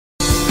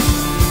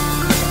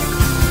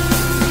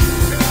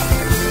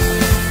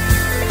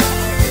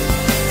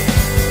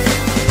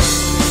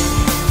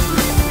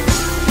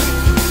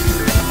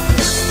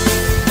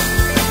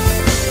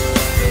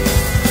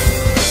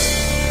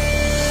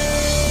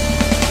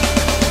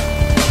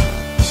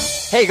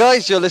Hey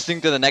guys, you're listening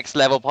to the Next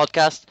Level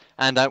podcast,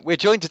 and we're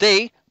joined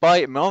today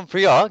by Mon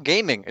Frère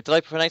Gaming. Did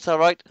I pronounce that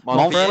right?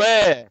 Mon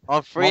Frère.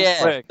 Mon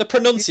Frère. The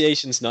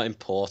pronunciation's not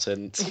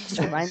important. It's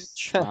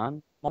French,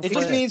 man. Mon It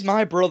just Frère. means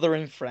my brother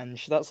in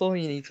French. That's all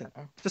you need to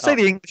know. Just say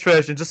the English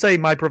version. Just say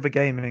My Brother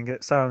Gaming.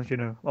 It sounds,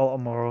 a lot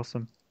more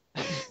awesome.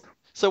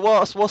 So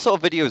what sort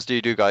of videos do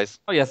you do, guys?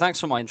 Oh yeah,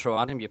 thanks for my intro,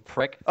 Adam, you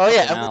prick. Oh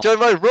yeah, Fucking and hell. we're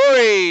joined by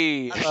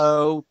Rory. Of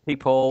Hello,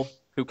 people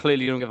who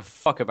clearly don't give a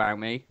fuck about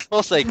me.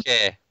 course they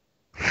care.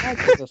 I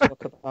give a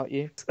fuck about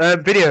you.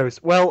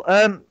 Videos. Well,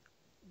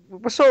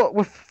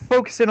 we're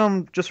focusing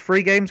on just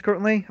free games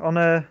currently on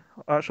our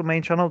actual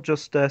main channel,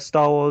 just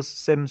Star Wars,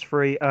 Sims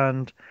 3,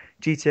 and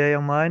GTA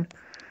Online.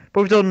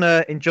 But we've done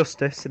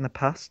Injustice in the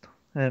past,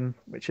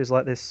 which is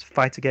like this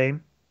fighter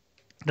game.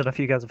 I don't know if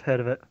you guys have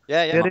heard of it.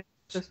 Yeah, yeah. Heard it?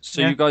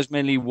 So Yeah. you guys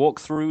mainly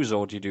walkthroughs,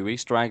 or do you do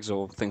Easter eggs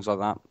or things like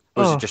that?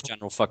 Or is Oh. it just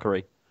general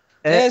fuckery?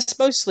 Yeah, it's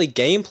mostly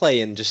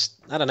gameplay and just,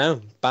 I don't know,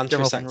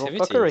 banterous General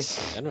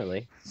activities,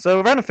 generally. So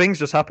random things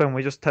just happen.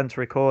 We just tend to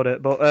record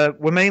it, but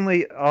we're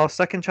mainly our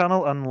second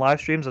channel and live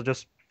streams are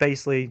just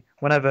basically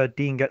whenever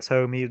Dean gets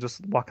home, he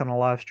just whack on a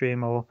live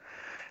stream, or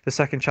the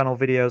second channel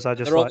videos. I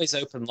just They're like, always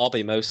open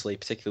lobby, mostly,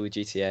 particularly with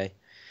GTA.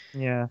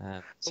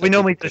 yeah. So We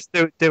normally people just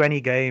do any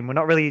game. We're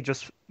not really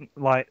just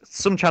like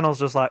some channels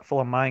just like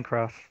full of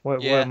Minecraft. We're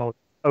Yeah. more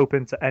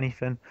open to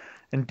anything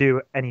and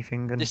do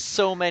anything. And There's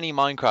so many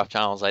Minecraft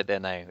channels out there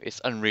now. It's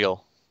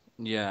unreal.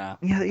 Yeah.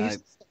 yeah, it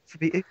used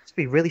to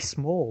be really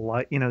small.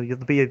 Like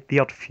you'd be the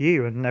odd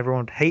few, and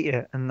everyone would hate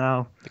it. And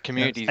now The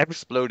community's every-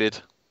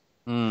 exploded.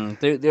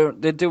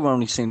 There do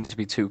only seem to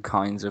be two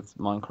kinds of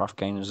Minecraft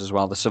gamers as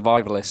well: the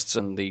survivalists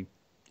and the,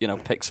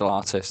 pixel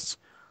artists.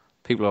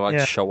 People who like Yeah.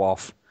 to show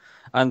off,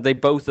 and they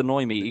both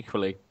annoy me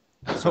equally.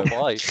 So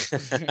why?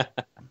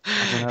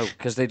 I don't know,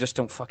 because they just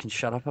don't fucking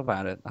shut up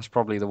about it. That's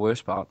probably the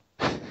worst part.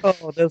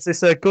 Oh, there's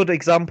this good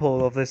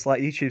example of this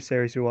like YouTube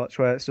series we watch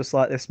where it's just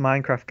like this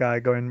Minecraft guy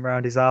going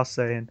around his house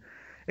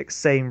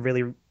saying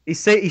really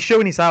he's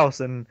showing his house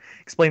and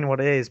explaining what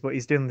it is, but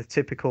he's doing the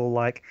typical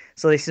like,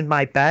 so this is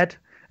my bed,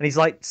 and he's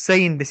like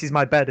saying this is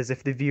my bed as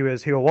if the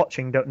viewers who are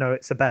watching don't know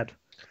it's a bed.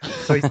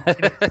 So he's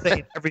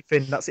saying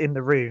everything that's in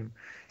the room.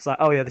 It's like,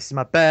 oh yeah, this is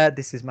my bed,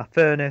 this is my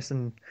furnace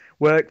and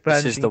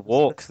workbench. This is the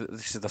walk.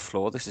 This is the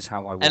floor. This is how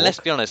I walk. And let's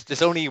be honest,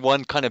 there's only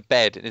one kind of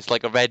bed, and it's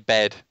like a red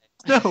bed.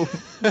 No,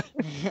 you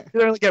don't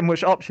really get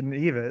much option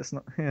either. It's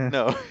not. Yeah.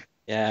 No.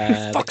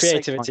 Yeah, the Fuck's sake,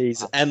 creativity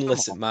is Minecraft.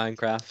 endless in Come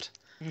Minecraft.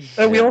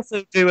 We Yeah.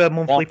 also do a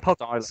monthly One style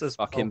podcast of as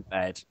well. fucking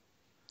bed.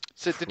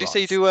 So did you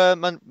say you do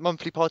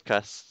monthly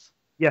podcasts?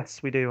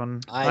 Yes, we do on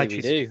Aye, iTunes.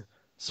 we do.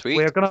 Sweet.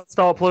 We're gonna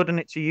start uploading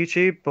it to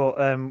YouTube, but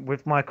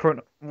with my current,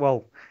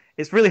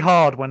 it's really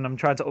hard when I'm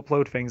trying to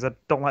upload things. I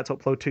don't like to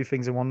upload two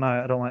things in one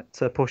night. I don't like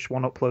to push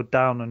one upload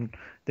down, and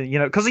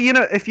because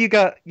if you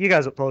guys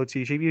upload to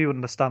YouTube, you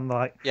understand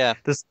like Yeah.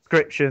 the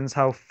subscriptions,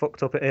 how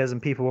fucked up it is, and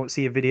people won't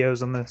see your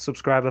videos on the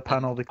subscriber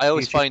panel. I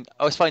always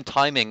YouTube- find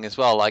timing as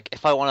well. Like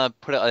if I want to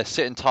put it at a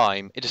certain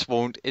time, it just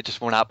won't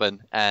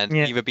happen, and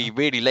Yeah. either be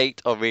really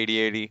late or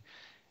really early,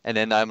 and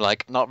then I'm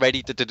like not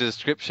ready to do the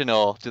description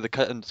or do the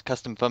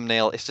custom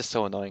thumbnail. It's just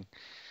so annoying.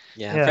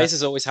 Yeah, Yeah.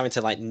 Fraser's always having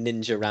to like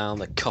ninja around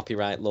the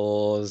copyright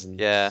laws and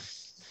Yeah.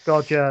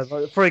 God, yeah.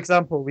 Like, for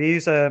example, we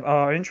use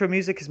our intro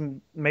music is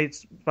made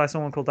by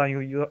someone called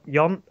Daniel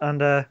Yon,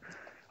 and I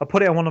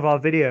put it on one of our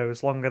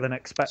videos longer than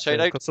expected. Shout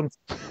out. 'Cause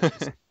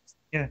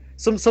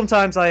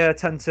sometimes I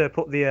tend to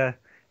put the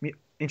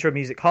intro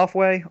music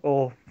halfway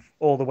or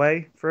all the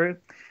way through, and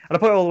I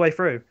put it all the way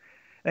through.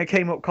 And it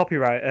came up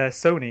copyright.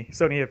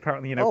 Sony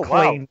apparently Oh, wow.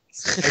 claimed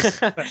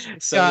so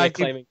guy you're who-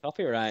 claiming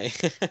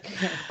copyright.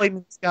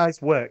 claiming this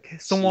guy's work.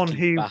 Someone Cheeky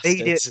who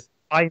made it bastards.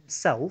 by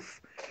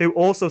himself, who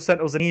also sent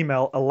us an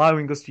email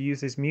allowing us to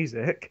use his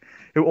music,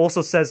 who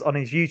also says on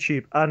his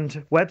YouTube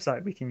and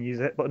website we can use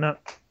it, but no,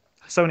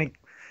 Sony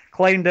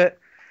claimed it.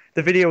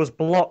 The video was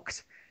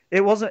blocked. It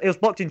wasn't. It was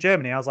blocked in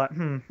Germany. I was like,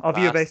 our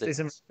viewer base Bastards.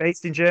 isn't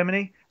based in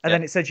Germany, and Yeah.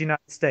 then it said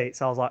United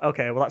States. I was like,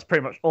 okay, well that's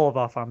pretty much all of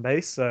our fan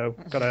base, so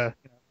gotta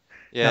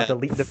Yeah.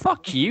 delete the.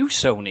 Fuck you,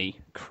 Sony.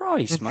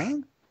 Christ,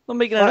 man. They're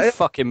making Well, enough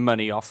fucking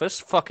money off us,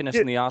 fucking us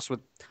Yeah. in the ass with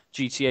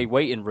GTA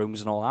waiting rooms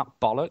and all that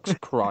bollocks.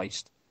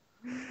 Christ.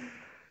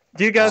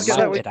 Do you guys Oh, get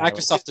that? no, With... it out.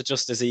 Microsoft are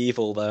just as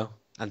evil though,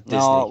 and Disney.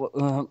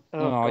 No,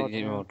 God,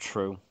 no.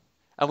 true.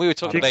 And we were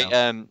talking I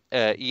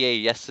about EA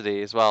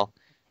yesterday as well.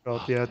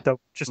 God, yeah, don't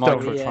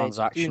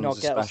Microtransactions do not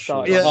get us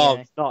especially. started. Yeah.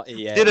 Oh, not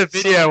EA. Did a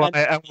video on Someone-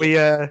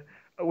 it,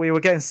 and we were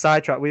getting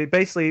sidetracked. We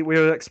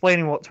were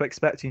explaining what to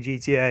expect in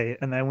GTA,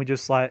 and then we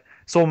just like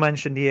someone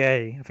mentioned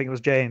EA. I think it was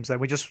James. Then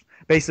we just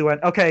basically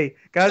went, "Okay,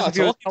 guys, Got if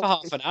you're talking for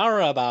half an hour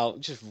about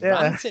just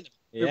Yeah. ranting.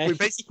 we Yeah. we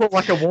basically put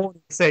like a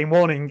warning saying,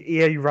 "Warning,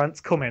 EA rants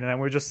coming," and then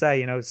we just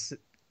say,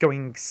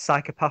 going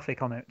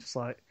psychopathic on it, just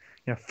like,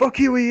 "Fuck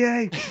you,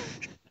 EA,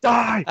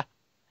 die."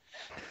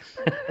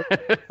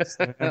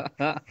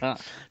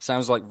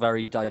 Sounds like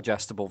very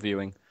digestible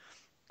viewing.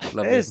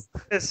 Lovely. It is.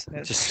 It's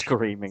Just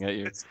screaming at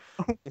you.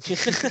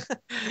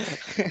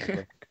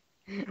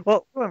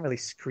 Well, we weren't really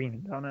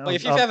screaming down it. Well,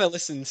 if you've ever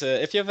listened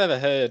to, if you've ever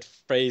heard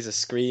Fraser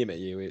scream at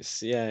you, it's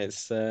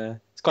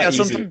quite easy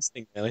sometimes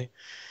listening, really.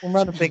 when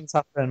random things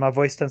happen, my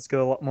voice tends to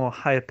go a lot more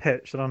higher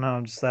pitched. I don't know.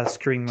 I'm just there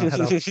screaming my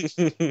head off.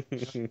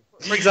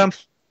 For example,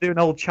 we do an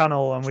old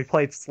channel and we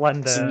played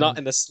Slender. It's not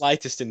in the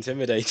slightest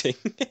intimidating.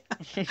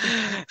 You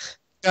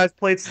guys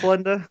played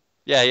Slender?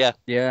 Yeah.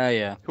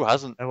 Yeah. Who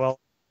hasn't? Well,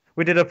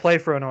 we did a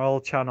playthrough on our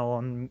old channel,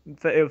 and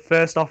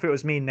first off, it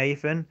was me and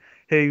Nathan,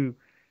 who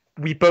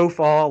we both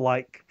are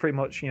like pretty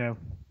much,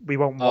 we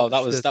won't watch.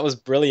 Oh, that was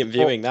brilliant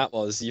viewing. That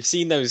was. You've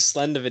seen those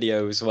Slender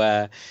videos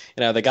where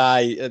the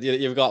guy,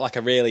 you've got like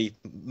a really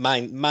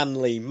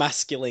manly,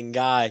 masculine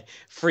guy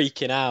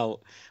freaking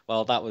out.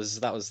 Well, that's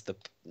the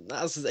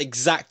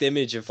exact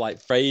image of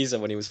like Fraser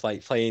when he was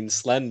like playing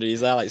Slender.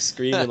 He's there like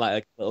screaming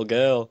like a little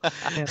girl.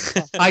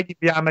 Hiding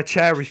behind my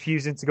chair,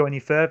 refusing to go any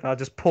further. I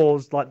just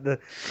paused like the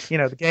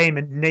game,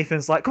 and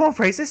Nathan's like, "Come on,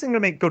 Fraser, this isn't gonna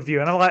make good view."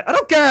 And I'm like, "I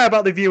don't care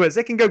about the viewers;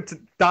 they can go to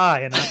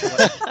die." And I have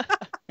to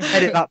like,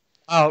 edit that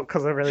out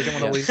because I really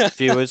don't want to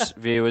lose.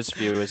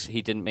 Viewers.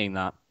 He didn't mean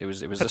that. It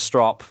was a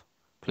strop.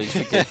 Please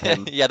forgive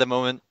him. He had a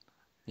moment.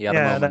 He had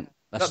a moment.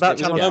 It was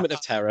a moment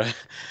of terror.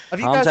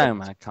 Calm down,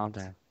 man. Calm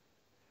down.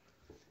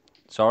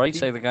 Sorry,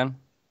 say it again.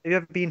 Have you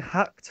ever been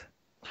hacked?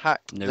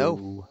 Hacked?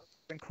 No.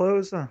 Been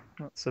closed? Oh,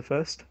 that's the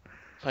first.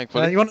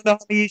 Thankfully. You want to know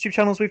how many YouTube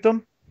channels we've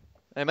done?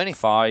 How many?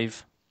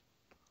 5.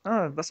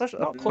 Oh, that's actually.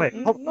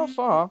 Not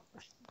far.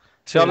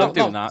 See, I'm not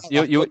doing that.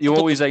 You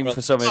always aim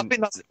for something.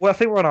 I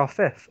think we're on our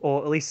 5th,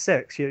 or at least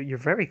 6. You're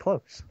very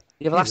close.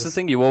 Yeah, but that's the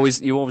thing. You always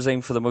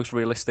aim for the most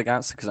realistic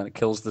answer because then it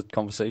kills the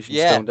conversation.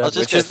 Yeah, stone dead, I was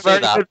just which going to is say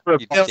very that. good for a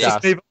You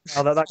podcast. did.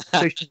 Now that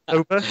conversation's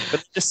over.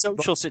 But a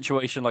social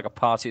situation like a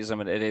party or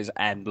something, it is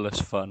endless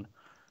fun.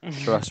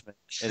 Trust me,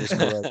 it is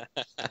great.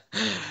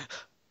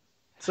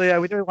 So yeah,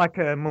 we do like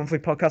a monthly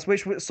podcast,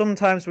 which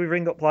sometimes we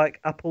ring up like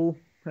Apple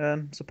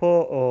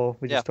support, or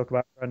we just talk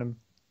about random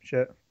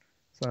shit.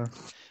 So You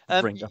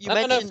No,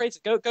 mentioned... Fraser,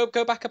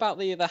 go back about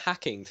the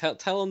hacking.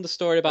 Tell them the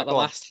story about the Go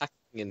on. last hacking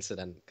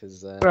incident,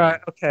 because right,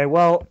 okay.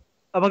 Well,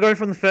 am I going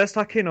from the first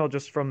hacking or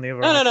just from the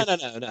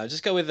other? No.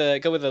 Just go with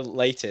the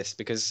latest,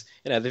 because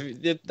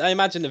I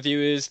imagine the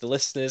viewers, the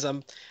listeners, I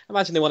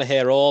imagine they want to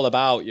hear all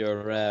about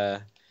your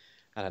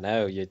I don't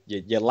know,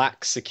 your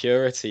lax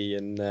security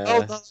and.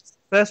 Oh, that's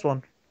the first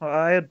one.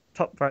 I had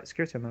top right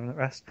security on the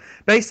rest.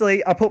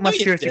 Basically, I put my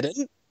security. You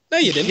didn't. No,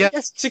 you didn't. Yeah.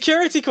 Yes,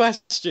 security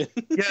question.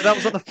 Yeah, that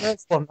was on the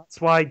first one. That's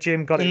why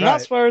Jim got it And right.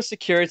 that's where a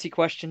security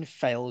question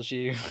fails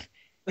you,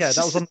 Yeah,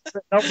 that was on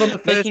the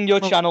first. making your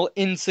channel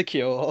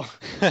insecure.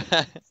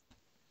 That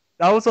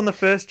was on the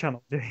first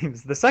channel,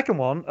 James. The second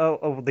one,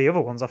 the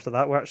other ones after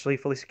that were actually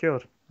fully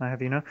secured. I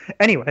have you know.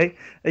 Anyway,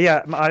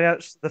 yeah,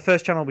 the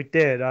first channel we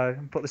did, I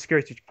put the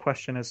security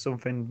question as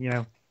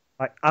something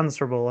like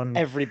answerable, and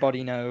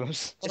Everybody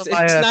knows. It's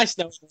nice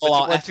knowing all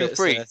our 1, 2, efforts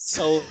 3. are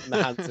so in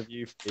the hands of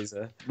you,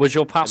 Fraser. Was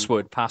your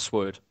password?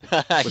 Was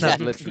Yeah. it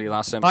literally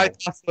that simple? my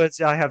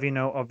passwords I have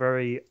are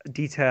very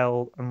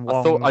detailed and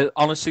long. I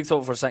honestly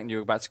thought for a second you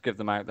were about to give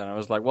them out. Then I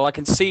was like, well, I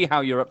can see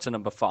how you're up to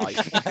number 5.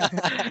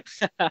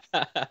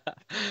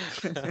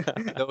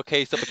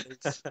 Lowercase,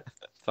 uppercase.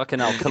 Fucking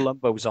hell,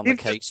 Columbo's on the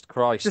case.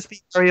 Christ, Just been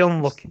very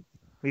unlucky.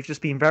 We've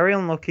just been very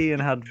unlucky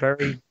and had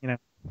very you've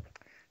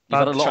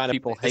had a lot Trying of to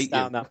people put this hate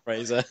down you. that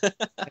Fraser.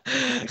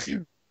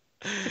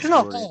 It's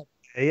not bad,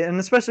 okay? And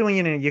especially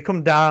when you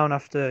come down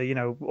after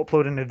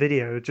uploading a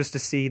video just to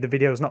see the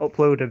video's not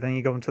uploaded, then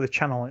you go into the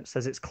channel and it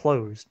says it's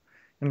closed.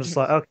 I'm just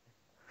like, okay,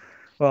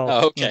 well,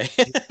 Oh, okay.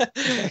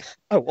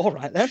 Oh, all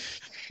right then.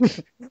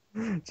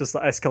 just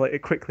like escalate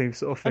it quickly,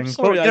 sort of thing. I'm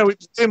sorry, but I we've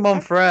been doing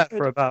Mon Frère heard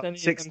for about any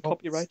of 6 them months.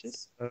 copyrighted.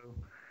 So,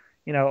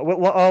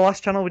 our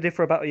last channel we did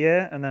for about a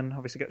year, and then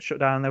obviously got shut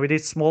down. Then we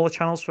did smaller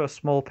channels for a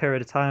small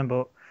period of time,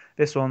 but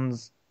this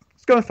one's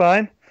it's going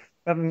fine.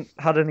 I haven't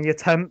had any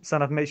attempts,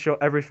 and I've made sure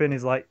everything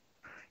is like,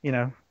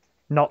 not.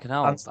 Fucking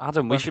hell,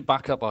 Adam, we should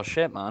back up our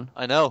shit, man.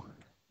 I know.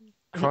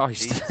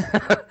 Christ,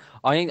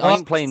 I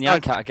ain't playing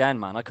Yankat again,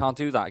 man. I can't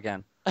do that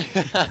again.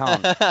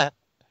 can't. I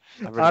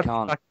really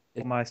can't. Back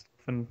all my stuff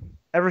and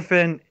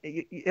everything.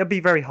 It'll be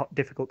very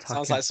difficult.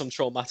 Sounds like some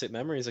traumatic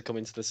memories are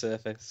coming to the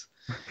surface.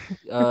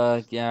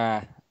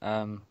 Yeah.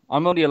 I'm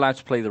only allowed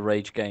to play the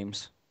rage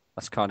games.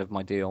 That's kind of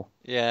my deal.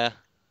 Yeah.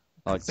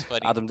 Like It's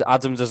funny.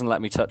 Adam doesn't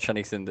let me touch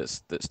anything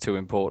that's too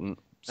important.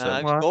 So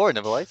It's boring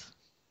otherwise.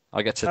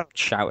 I get to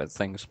shout at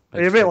things.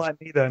 You're a bit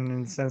like me then,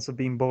 in the sense of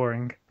being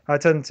boring. I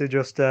tend to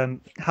just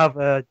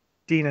have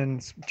Dean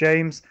and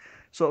James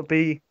sort of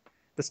be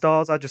the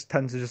stars. I just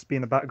tend to just be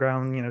in the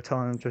background,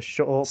 telling them to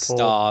shut up.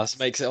 Stars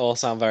makes it all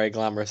sound very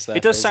glamorous. There,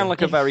 It does Fraser. sound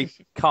like a very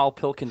Carl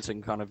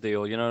Pilkington kind of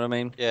deal. You know what I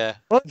mean? Yeah.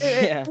 Well,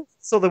 Yeah.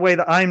 So the way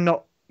that I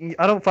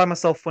don't find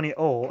myself funny at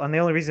all, and the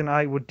only reason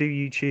I would do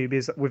YouTube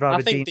is with I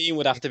either think Dean. Dean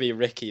would have to be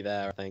Ricky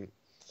there. I think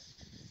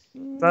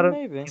That a-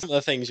 Maybe. some of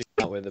the things you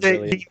come up with are Dean-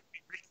 brilliant.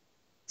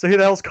 So who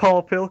the hell's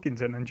Carl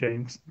Pilkington and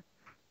James?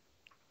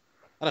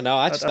 I don't know.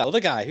 I just that other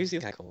guy. Who's the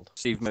other guy called?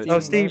 Steve Oh,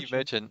 Steve. Steve.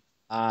 Merchant.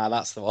 Ah,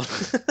 that's the one.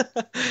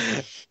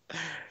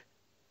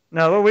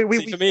 No, well,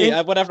 See, for me,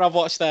 whenever I've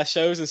watched their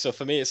shows and stuff,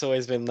 for me it's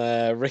always been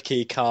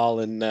Ricky, Carl,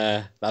 and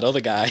that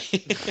other guy.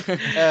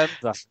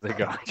 That's the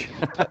guy.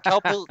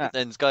 Cal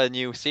Pilkington's got a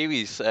new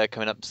series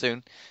coming up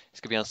soon. It's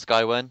gonna be on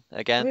Sky One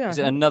again. Yeah. Is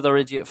it another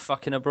idiot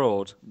fucking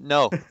abroad?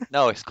 No,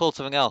 it's called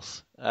something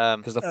else.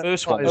 Because the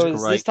first one was Oh,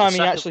 is great. this time The he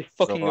second actually one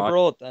was fucking alright.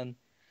 abroad then?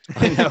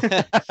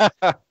 I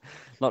know.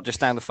 Not just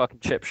down the fucking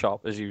chip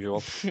shop as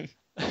usual.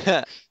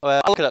 Well,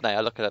 I'll look it up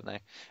now.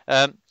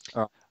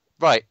 Alright.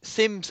 Right,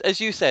 Sims, as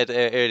you said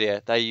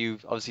earlier, that you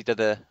obviously did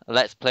a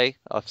Let's Play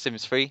of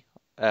Sims 3,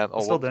 or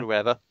Still walkthrough, do.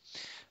 whatever.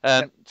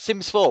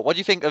 Sims 4, what do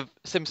you think of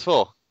Sims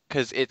 4?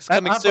 Because it's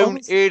coming I've soon,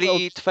 only seen early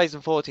little-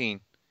 2014.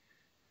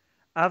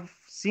 I've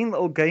seen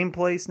little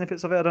gameplay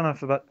snippets of it. I don't know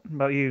if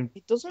about you.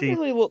 It doesn't Do you-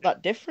 really look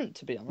that different,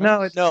 to be honest.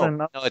 No, it No, doesn't.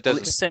 no, it Well,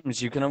 doesn't. it's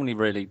Sims. You can only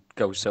really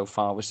go so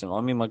far with Sims.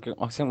 I mean,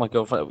 I think my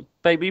girlfriend.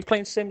 Baby, you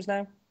playing Sims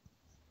now?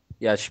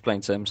 Yeah, she's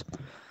playing Sims,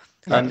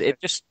 and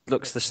it just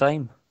looks the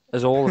same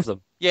as all of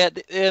them. Yeah,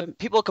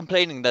 people are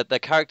complaining that the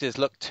characters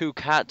look too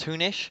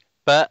cartoonish,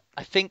 but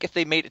I think if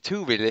they made it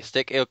too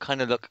realistic, it'll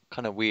kind of look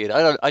kind of weird.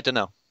 I don't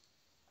know.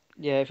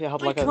 Yeah, if you had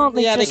Why like a... can't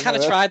they Yeah, they just- kind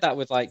of tried that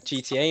with like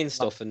GTA and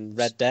stuff and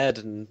Red Dead,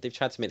 and they've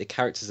tried to make the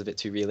characters a bit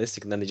too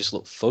realistic, and then they just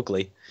look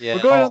fugly. Yeah.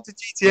 We're going Oh, on to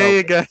GTA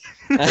again.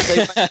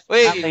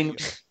 Wait, LA,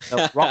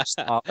 no,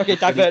 Rockstar. Okay,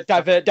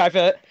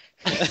 divert.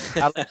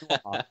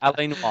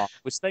 LA Noir.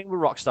 We're staying with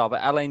Rockstar,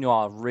 but LA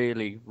Noir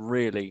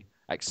really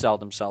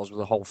excelled themselves with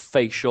the whole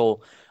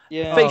facial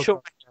Yeah. facial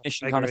I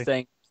recognition kind of agree.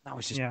 thing. That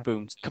was just Yeah.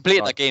 boom.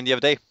 completed that game the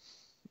other day.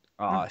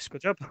 Ah, it's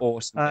Good job.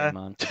 awesome Uh, game,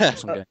 man.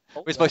 Awesome game.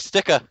 Where's my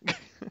sticker?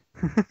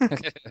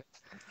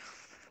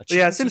 But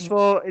yeah, Sims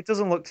 4, it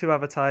doesn't look too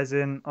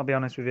advertising. I'll be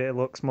honest with you, it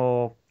looks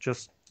more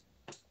just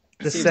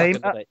the Seems same.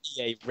 like another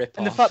EA rip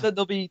And the fact that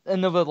there'll be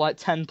another like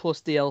 10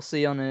 plus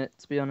DLC on it,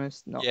 to be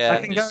honest. Not Yeah.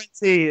 I can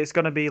guarantee it's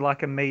going to be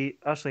like a made.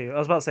 Actually, I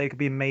was about to say it could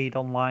be made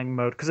online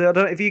mode because I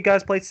don't. If you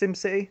guys played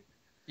SimCity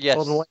Yes.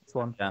 or the latest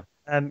one, Yeah.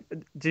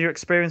 do you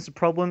experience the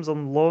problems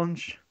on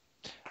launch?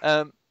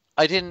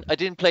 I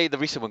didn't play the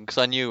recent one because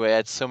I knew it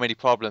had so many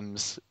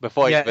problems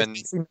before I Yeah, even.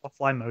 it's in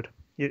offline mode.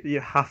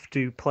 You have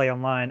to play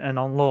online, and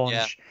on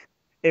launch,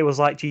 it was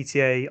like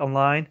GTA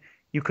Online.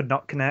 You could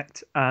not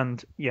connect,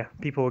 and yeah,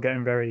 people were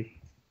getting very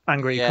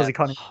angry because they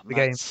can't Oh, into the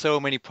man, game. so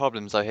many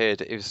problems I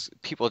heard. It was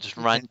people just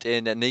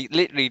ranting and they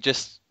literally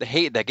just they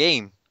hated their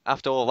game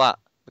after all that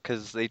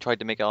because they tried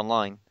to make it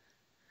online.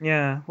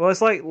 Yeah, well,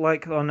 it's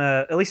like on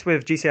at least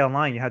with GTA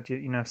Online, you had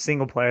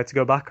single player to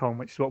go back on,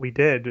 which is what we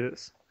did.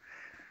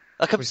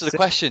 That comes to the si-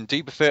 question: do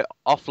you prefer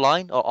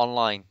offline or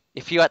online?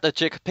 If you had to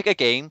pick a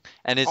game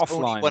and there's only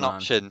Offline, one man.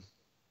 option,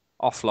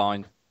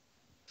 Offline.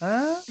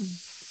 I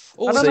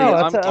Oh, don't See, know.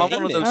 I'm I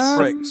one of those Um,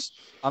 pricks.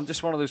 I'm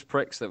just one of those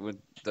pricks that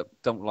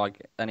don't like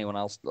anyone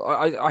else.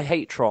 I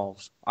hate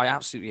trolls. I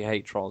absolutely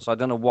hate trolls. I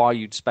don't know why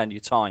you'd spend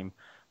your time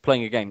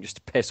playing a game just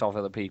to piss off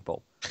other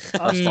people.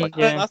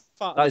 yeah.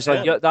 That is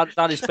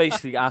that is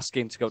basically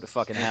asking to go to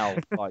fucking hell.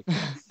 Like,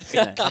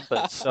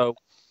 but so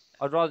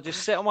I'd rather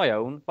just sit on my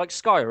own. Like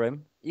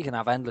Skyrim, you can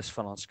have endless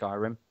fun on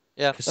Skyrim.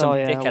 Yeah. Because some Oh,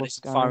 yeah, I dickhead love is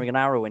Skyrim. firing an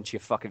arrow into your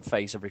fucking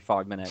face every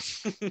 5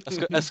 minutes.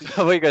 that's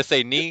what you're gonna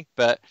say, knee,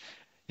 but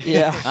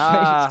Yeah.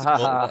 Ha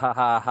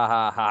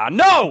ha.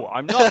 No,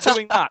 I'm not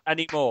doing that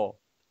anymore.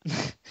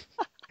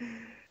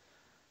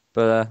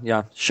 But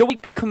yeah, shall we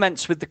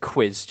commence with the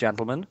quiz,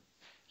 gentlemen?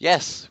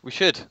 yes, we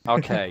should.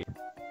 Okay.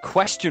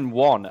 Question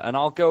 1, and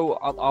I'll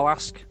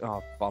ask.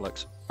 Oh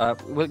bollocks!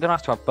 We're gonna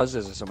have to have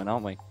buzzers or something,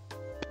 aren't we?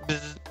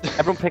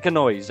 Everyone pick a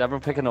noise. And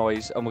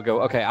we'll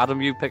go. Okay,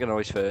 Adam, you pick a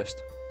noise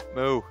first.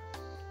 Moo.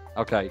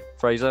 Okay,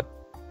 Fraser.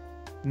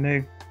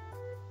 No.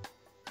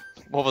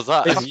 What was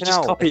that? You Fucking just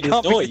hell. copied his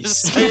Can't be the noise.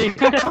 same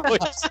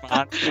noise,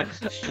 man.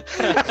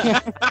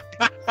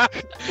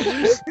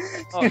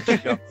 Oh,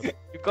 God.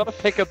 You've got to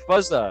pick a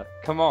buzzer.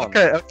 Come on.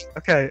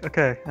 Okay.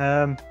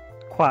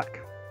 Quack.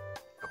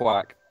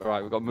 Quack. All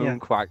right, we've got Moon Yeah.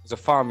 Quack. There's a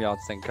farmyard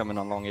thing coming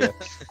along here.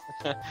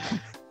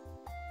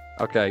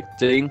 Okay,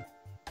 Dean.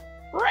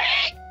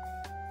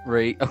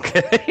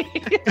 Okay.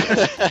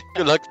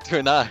 Good luck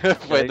doing that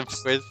with the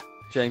quiz.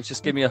 James,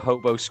 just give me a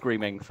hobo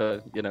screaming for,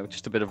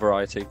 just a bit of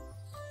variety.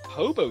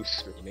 Hobo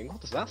screaming?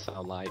 What does that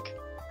sound like?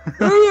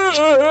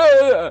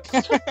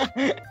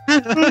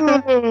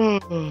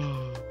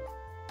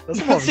 That's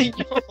That's a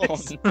one.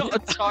 yawn.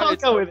 I'll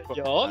go with a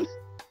yawn.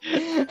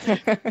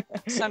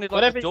 Sounded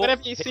like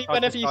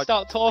Whenever you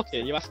start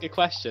talking, you ask a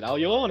question, I'll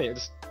yawn it.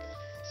 Just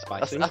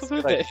spice things That's up a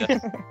a good bit.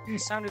 idea. It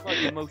sounded like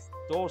the most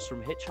doors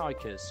from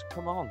Hitchhikers.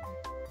 Come on.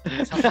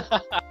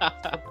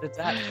 The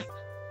depth.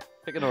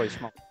 Pick a noise,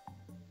 come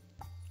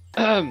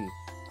on.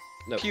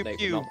 No, Pew no,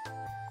 pew. not.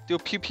 Do a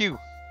pew pew.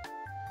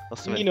 Or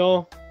something.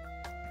 Nino.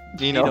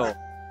 Nino.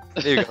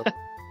 There you go.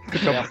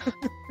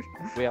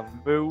 We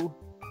have Moo.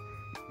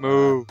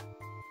 Moo.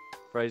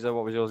 Fraser,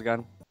 what was yours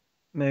again?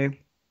 No.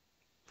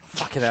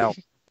 Fucking hell.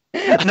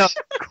 No.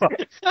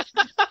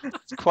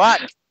 It's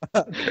quack.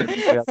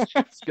 We have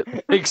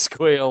Big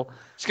squeal.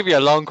 It's gonna be a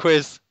long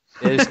quiz.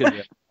 It is going to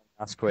be.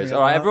 That's quiz. Yeah.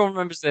 All right, everyone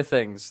remembers their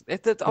things. I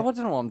don't know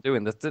what I'm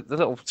doing. The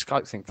little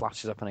Skype thing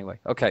flashes up anyway.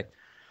 Okay.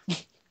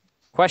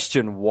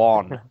 Question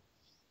 1.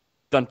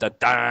 Dun dun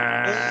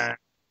dun.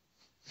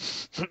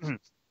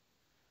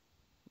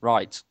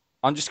 Right.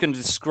 I'm just going to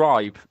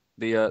describe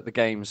the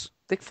games.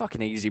 They're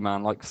fucking easy,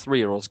 man. Like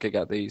 3-year-olds could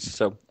get these.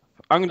 So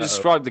I'm going to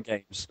describe the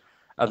games,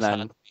 and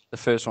then the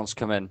first ones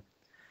come in.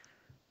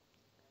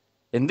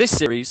 In this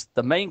series,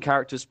 the main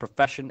character's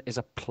profession is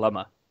a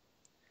plumber.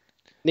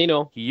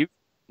 Nino.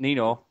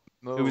 Nino.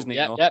 Moo. Who's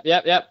Nino?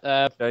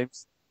 Yep.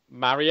 James.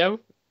 Mario.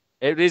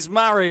 It is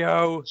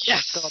Mario.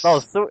 Yes.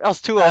 God, that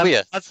was too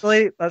obvious.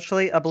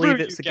 Actually, I believe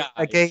Screw it's you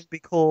a guys. game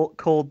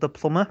called The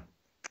Plumber.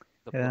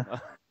 The Yeah.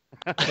 plumber.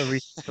 A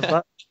reason for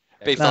that.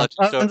 Based No, on a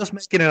true I'm just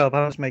making it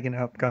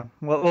up. Go on.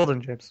 Well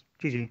done, James.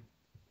 GG.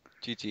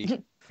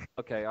 GG.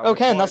 Okay.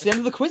 Okay, and that's the end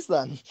of the quiz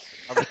then.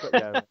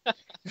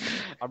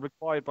 I'm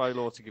required by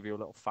law to give you a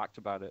little fact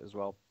about it as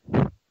well.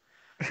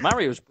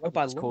 Mario's brother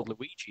by is law. called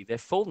Luigi. Their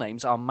full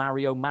names are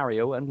Mario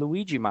Mario and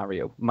Luigi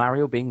Mario.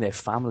 Mario being their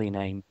family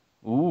name.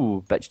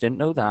 Ooh, bet you didn't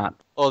know that.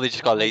 Oh, they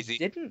just got I lazy.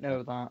 didn't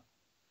know that.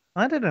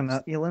 I didn't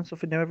know. You learn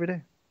something new every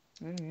day.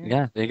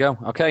 Yeah, there you go.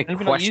 Okay,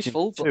 Maybe not question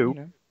useful, but 2. you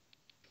know.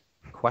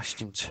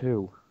 Question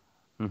 2.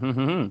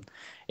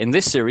 In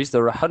this series,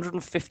 there are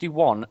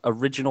 151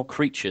 original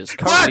creatures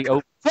currently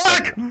open.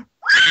 Quack!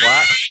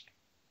 What?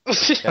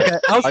 Okay,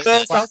 how's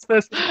first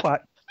was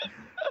Quack.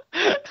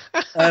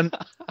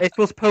 It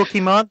was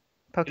Pokemon.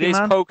 It is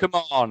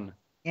Pokemon.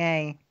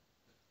 Yay.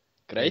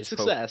 Great It is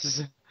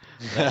success.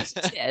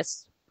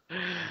 Yes. Do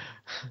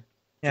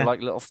Yeah. you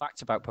like a little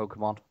fact about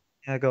Pokemon?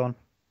 Yeah, go on.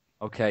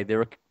 Okay,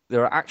 there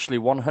are actually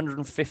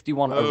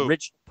 151 Oh.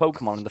 original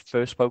Pokemon in the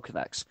first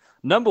Pokédex.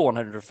 Number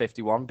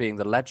 151 being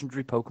the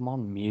legendary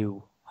Pokemon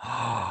Mew.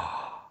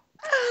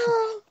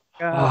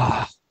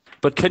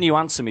 But can you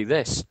answer me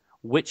this?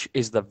 Which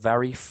is the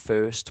very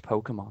first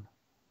Pokemon?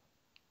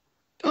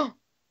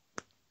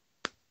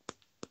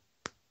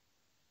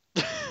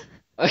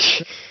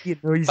 You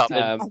know he's Stop.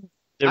 there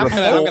I'm were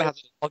gonna have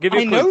to- I'll give you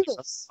I a know clue.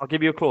 this. I'll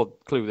give you a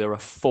clue. There are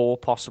 4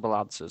 possible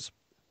answers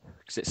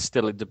because it's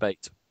still in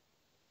debate.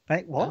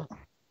 Wait, what?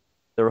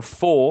 There are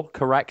 4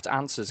 correct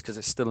answers because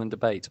it's still in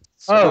debate.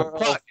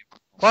 Oh,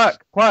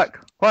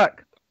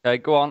 quack. Okay,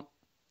 go on.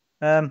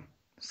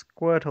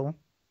 Squirtle.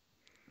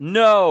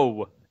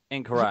 No,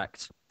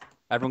 incorrect.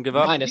 Everyone give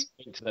up. minus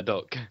point to the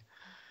duck.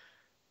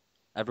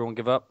 Everyone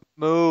give up.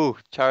 Moo.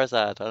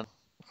 Charizard. Huh?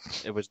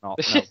 It was not.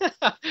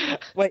 No.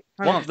 Wait,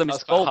 One of them is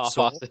That's quite a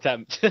Bulbasaur. half-assed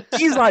attempt.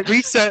 he's like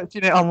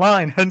researching it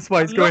online, hence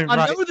why he's going I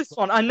right. know this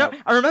one. I know.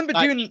 I remember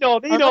Right, doing. Nino. I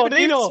remember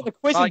doing this in a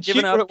quiz Right, in give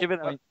it tutor up. Give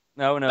it up.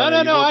 No, No,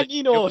 you've all I been-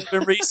 Nino. You've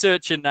been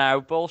researching now.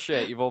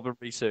 Bullshit. You've all been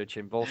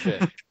researching. Bullshit.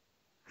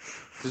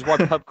 This is why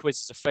pub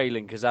quizzes are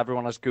failing because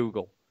everyone has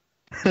Google.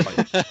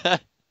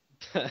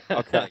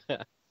 Okay.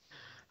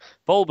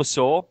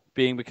 Bulbasaur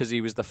being because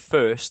he was the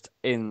first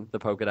in the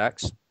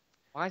Pokédex.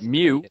 Why is it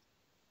Mew, naked?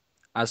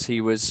 as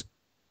he was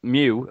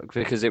Mew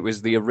because it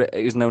was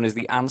known as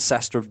the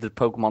ancestor of the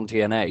Pokemon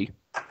DNA.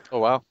 Oh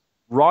wow.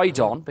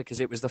 Rhydon because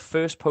it was the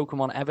first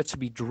Pokemon ever to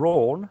be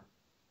drawn.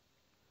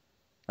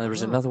 And there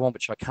was another one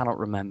which I cannot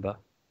remember.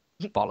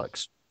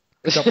 Bollocks.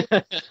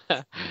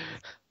 That's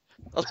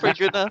pretty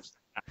good enough.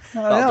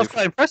 No, That'll that's do.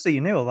 quite impressive.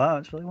 You knew all that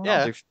actually. Wow.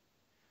 Yeah.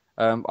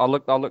 I'll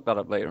look that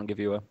up later and give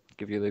you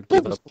the.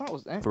 That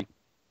was it.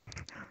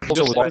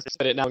 Just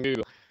put it now on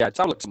Google. Yeah, have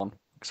a look, someone,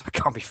 because I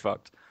can't be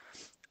fucked.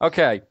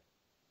 Okay.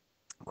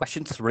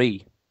 Question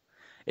 3.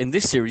 In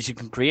this series, you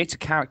can create a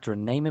character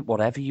and name it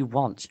whatever you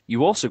want.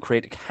 You also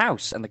create a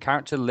house and the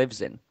character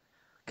lives in.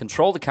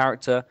 Control the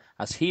character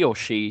as he or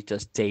she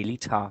does daily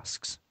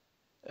tasks.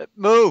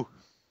 Moo.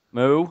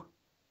 Moo?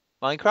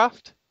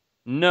 Minecraft.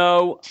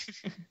 No.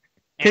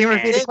 Can you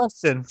repeat the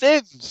question?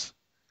 Sims.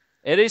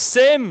 It is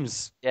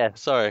Sims. Yeah.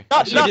 Sorry.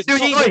 Not Should've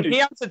doing told it. you.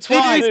 He answered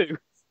twice.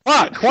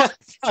 Quack.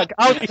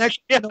 Out next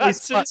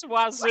That's quack. just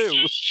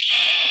Wazoo.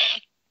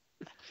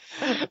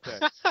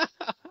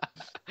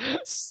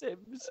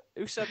 Sims.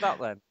 Who said that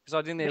then? Because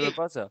I didn't hear a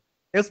buzzer.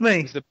 It was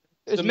me. It's the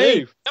It's me.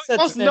 move. No, Said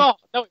it was Sim. not.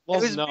 No, it It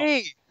was was not. me.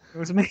 It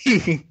was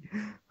me.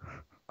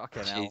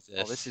 Okay, now. Jesus.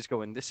 Oh, this is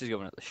going at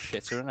the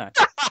shitter, isn't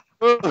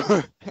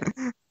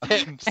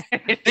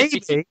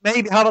Sims.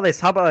 Maybe. How about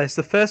this?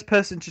 The first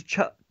person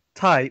to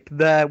type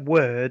their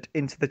word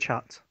into the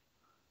chat.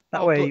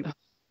 That Oh, way. good.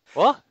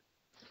 What?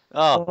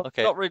 Oh,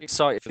 okay. Not really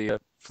excited for the.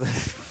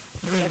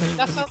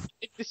 That sounds,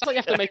 it sounds like you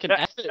have to make an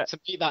effort to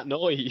make that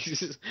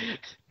noise.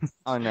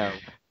 I know.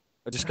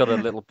 I just got a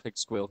little pig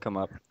squeal come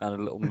up and a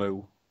little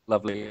moo.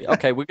 Lovely.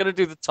 Okay, we're going to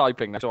do the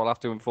typing now, so I'll have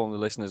to inform the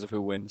listeners of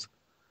who wins.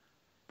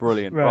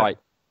 Brilliant. Right. Right.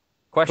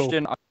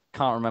 Question, I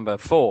can't remember.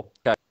 4.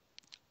 Okay.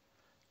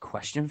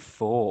 Question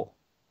 4.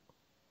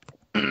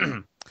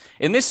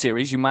 In this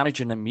series, you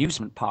manage an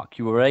amusement park.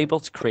 You were able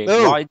to create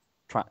Moo. ride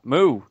track.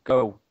 Moo,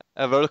 go.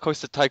 A roller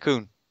coaster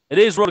tycoon. It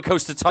is Roller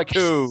Coaster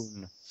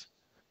Tycoon.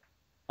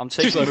 I'm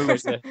taking slow,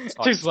 Moo's Coaster.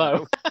 type Too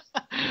slow.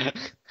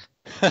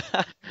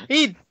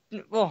 He.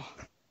 Oh,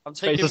 I'm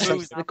taking Face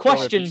Moo's the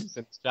question- in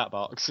the chat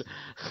box.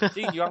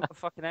 Dean, you haven't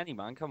fucking any,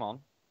 man. Come on.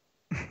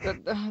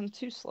 I'm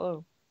too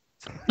slow.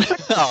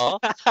 Aw.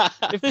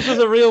 If this was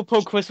a real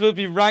pub quiz, we'd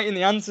be writing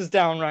the answers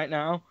down right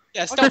now.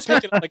 Yeah, stop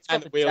picking up the guy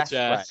in the Death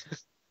wheelchair. threat.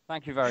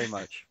 Thank you very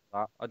much.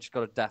 I just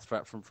got a death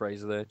threat from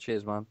Fraser there.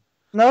 Cheers, man.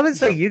 No, I didn't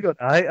say you got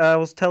it. I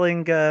was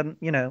telling, everyone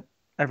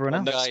Well,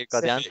 else. No, you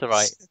got the answer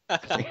right.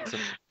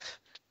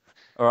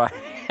 All right.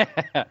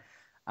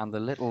 And the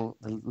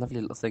lovely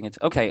little thing.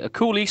 Okay, a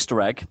cool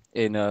Easter egg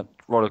in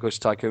Roller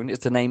Coaster Tycoon is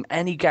to name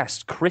any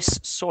guest Chris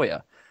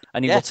Sawyer,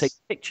 and he will Yes. take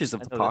pictures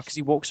of I the know park this. as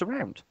he walks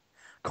around.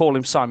 Call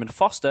him Simon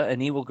Foster,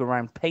 and he will go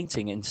around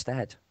painting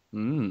instead.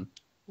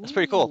 That's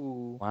pretty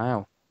cool.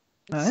 Wow.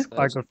 Nice,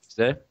 quite good.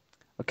 There.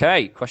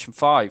 Okay, question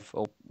 5,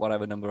 or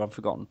whatever number I've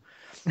forgotten.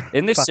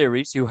 In this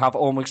series, you have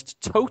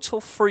almost total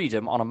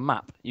freedom on a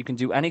map. You can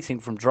do anything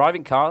from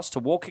driving cars to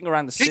walking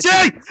around the city.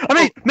 DJ! I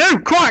mean, no,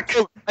 quack!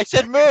 I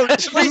said move.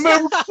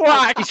 Move,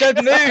 quack! He said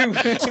move.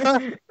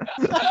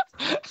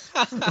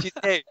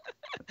 GTA.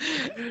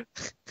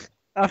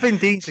 I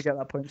think Dean should get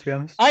that point, to be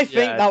honest. I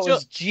think Yeah, that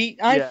was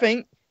I yeah.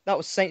 think that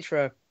was Saints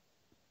Row.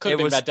 Could have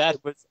been Red Dead.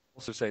 It was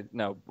also saying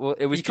no. Well,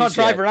 it was You can't GTA.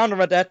 drive around on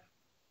Red Dead.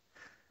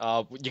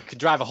 You could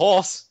drive a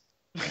horse.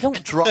 You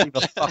don't drive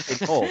a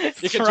fucking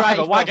horse. You can drive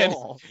a wagon.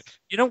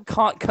 You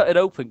can't cut it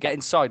open, get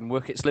inside, and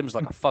work its limbs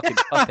like a fucking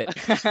puppet.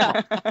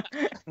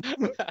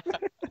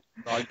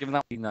 Right, give him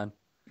that one then.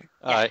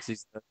 All right.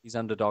 He's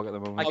underdog at the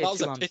moment. I Oh, get that was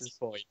two a answers. pity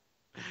point.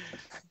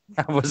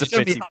 That was You a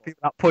should be pity. happy with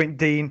that point,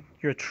 Dean.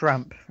 You're a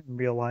tramp in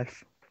real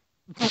life.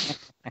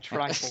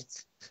 Trifle.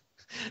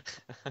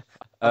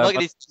 I'm not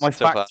gonna My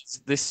so fact far.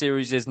 is this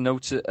series is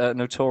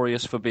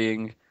notorious for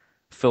being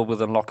filled with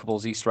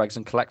unlockables, Easter eggs,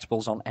 and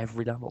collectibles on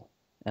every level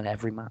and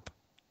every map.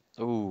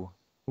 Ooh.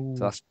 So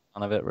that's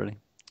none of it, really.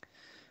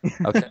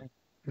 Okay.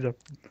 Good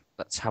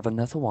Let's have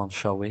another one,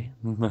 shall we?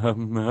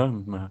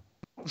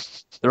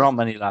 There aren't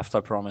many left,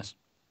 I promise.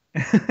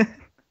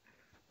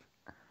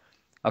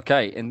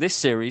 Okay, in this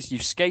series, you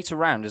skate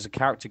around as a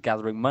character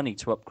gathering money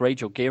to upgrade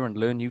your gear and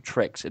learn new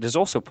tricks. It is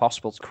also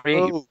possible to create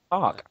your Ooh.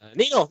 park.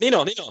 Nino. Go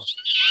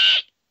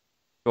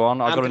on,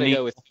 I'm I've got a gonna neat.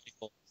 go with.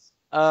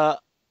 I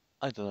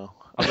don't know.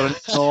 I've got a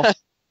neat more.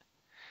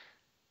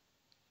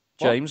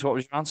 James, what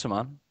was your answer,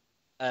 man?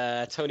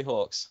 Tony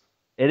Hawk's.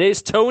 It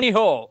is Tony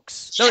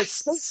Hawk's. No,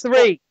 it's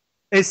 3.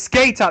 It's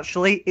skate,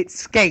 actually. It's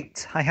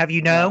skate. I have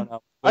you know.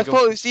 No. I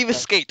thought it was either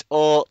Skate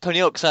or Tony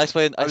Hawk. So I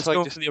I was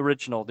going just for the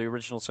original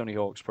Tony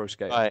Hawk's Pro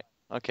Skate. right.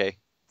 Okay.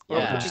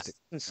 Yeah. Just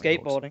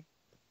skateboarding.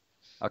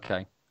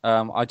 Okay.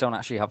 I don't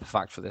actually have a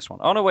fact for this one.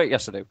 Oh no, wait,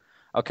 yes I do.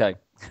 Okay.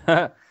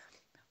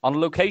 On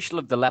location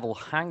of the level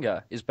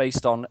Hangar is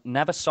based on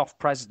Neversoft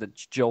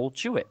president Joel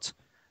Jewett.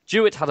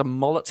 Jewett had a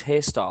mullet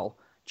hairstyle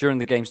during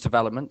the game's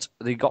development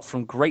that he got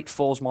from Great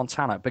Falls,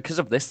 Montana. Because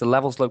of this, the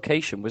level's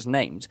location was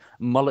named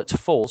Mullet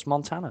Falls,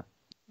 Montana.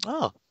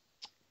 Oh.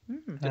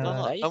 Did not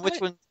know. there you And which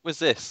go. one was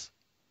this?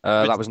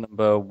 That was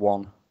number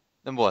 1.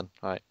 Number 1.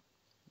 All right.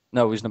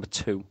 No, it was number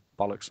 2.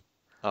 Bollocks.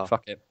 Oh.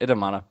 Fuck it. It doesn't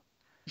matter.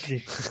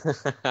 Gee.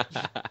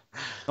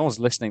 No one's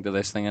listening to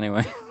this thing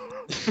anyway.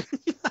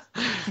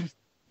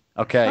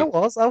 Okay. I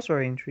was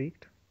very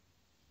intrigued.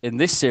 In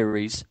this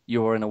series,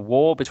 you are in a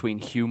war between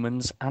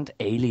humans and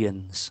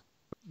aliens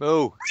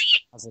Moo.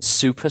 as a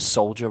super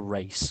soldier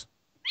race.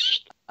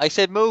 I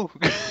said moo.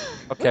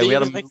 Okay, we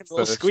had a Dean was move making a little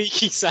first.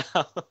 squeaky sound.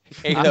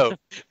 Halo.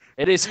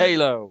 It is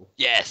Halo.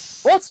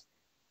 Yes. What?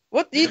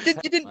 What? You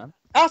didn't Man.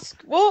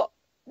 ask? What?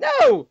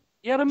 No.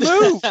 He had a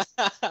move.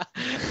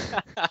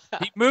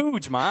 He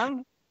moved,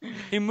 man.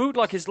 He moved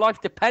like his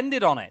life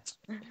depended on it.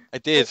 I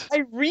did.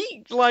 I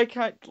read like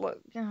I. I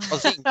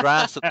was eating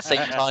grass at the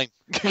same time.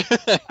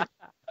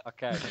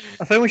 Okay.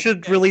 I think we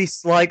should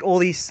release like all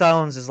these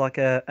sounds as like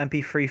a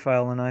MP3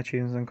 file on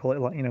iTunes and call it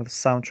like the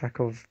soundtrack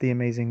of the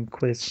amazing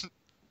quiz.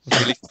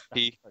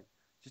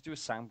 Just do a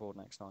soundboard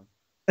next time.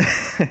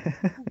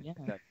 Yeah.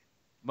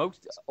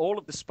 All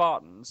of the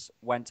Spartans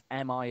went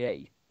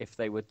MIA if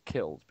they were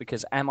killed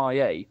because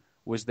MIA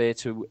was there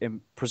to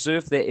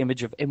preserve their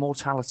image of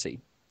immortality,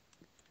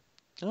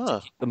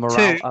 Oh. the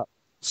morale Two. up.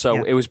 So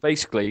Yeah. it was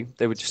basically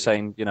they were just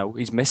saying,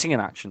 he's missing in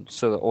action,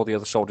 so that all the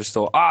other soldiers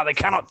thought, they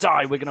cannot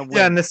die. We're gonna win.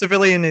 Yeah, and the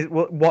civilian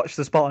watched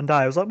the Spartan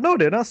die. I was like, no,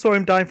 dude, I saw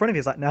him die in front of you.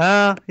 He's like,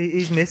 nah,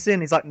 he's missing.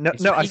 He's like, no, I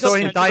He's saw just-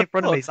 him die in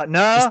front of me. He's like,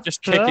 nah, He's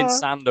just kicking nah.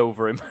 sand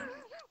over him.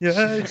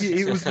 Yeah,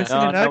 he was missing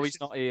no, in action. he's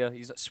not here.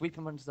 He's sweep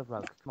him under the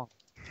rug. Come on.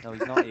 No,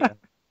 he's not here.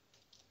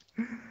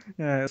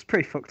 Yeah, it's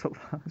pretty fucked up.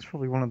 It's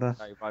probably one of the.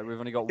 Okay, right, we've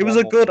only got. It was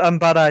one a more- good and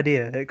bad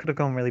idea. It could have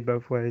gone really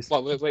both ways.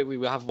 Well, wait, we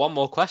have one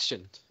more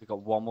question. We've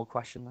got one more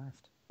question left.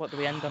 What do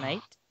we end on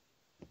 8?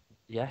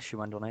 Yes,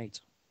 you end on 8.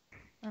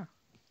 Oh.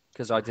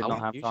 Because I did How not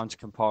have unusual. time to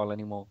compile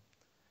any more.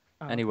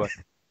 Oh. Anyway,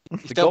 the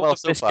done goal, well of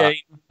so this far.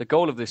 the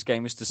goal of this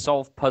game is to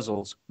solve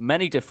puzzles.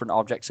 Many different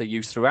objects are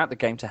used throughout the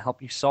game to help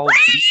you solve.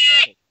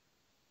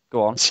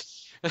 Go on.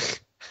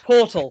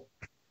 Portal.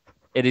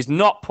 It is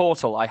not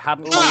Portal. I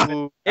hadn't.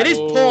 It is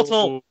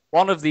Portal.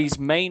 One of these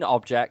main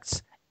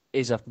objects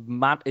is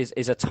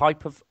a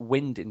type of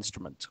wind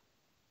instrument.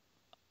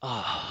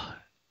 Oh.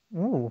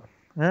 Ooh.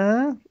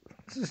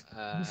 This is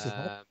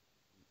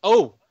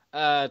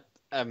hot.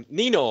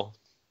 Nino.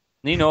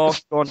 Nino,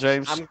 go on,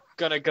 James. I'm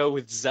gonna go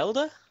with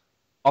Zelda.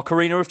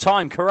 Ocarina of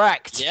Time,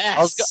 correct.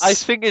 Yes. I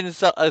was thinking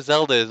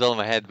Zelda is all in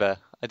my head, but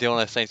I didn't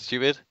want to say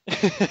stupid.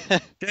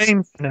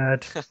 James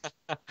nerd.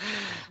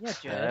 Yeah,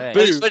 Jay. Okay.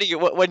 But it's funny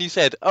when you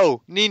said,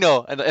 "Oh,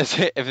 Nino," and that's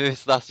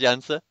the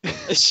answer.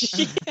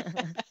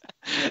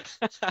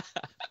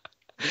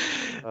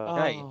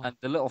 Okay, Oh. and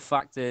the little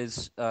fact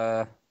is,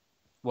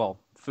 well,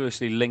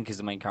 firstly, Link is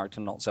the main character,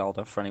 not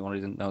Zelda, for anyone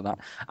who didn't know that.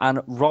 And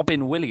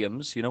Robin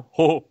Williams, you know,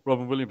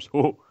 Robin Williams,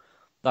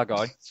 that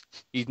guy,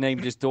 he's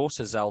named his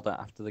daughter Zelda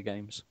after the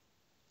games.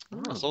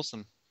 That's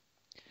awesome.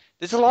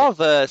 There's a lot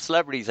of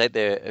celebrities out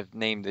there have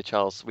named the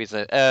Charles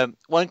Weasley.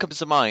 One comes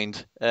to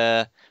mind,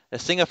 a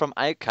singer from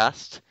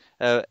Outkast.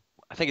 I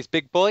think it's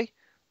Big Boy.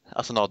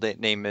 That's an odd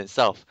name in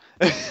itself.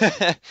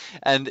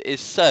 And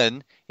his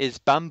son is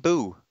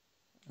Bamboo,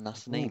 and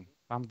that's the name.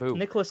 Bamboo.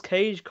 Nicolas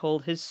Cage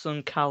called his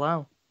son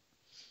Kal-El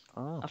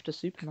Oh. after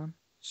Superman.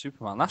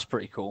 Superman, that's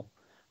pretty cool.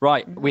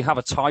 Right, we have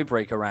a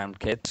tiebreaker round,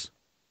 kids.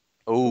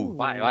 Oh.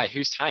 Why?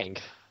 Who's tying?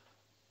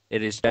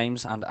 It is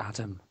James and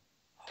Adam.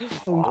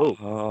 Oh.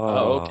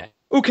 Oh, okay.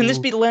 Oh, can this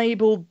be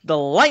labelled the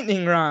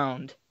lightning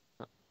round?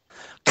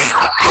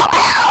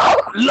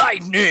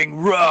 Lightning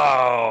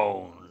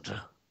round!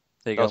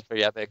 There you That go. was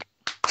pretty epic.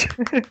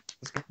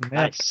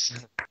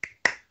 Nice.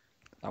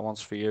 That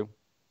one's for you.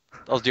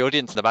 That was the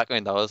audience in the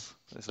background. That was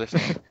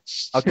listening.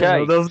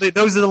 Okay. Those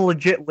are the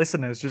legit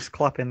listeners just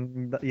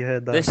clapping that you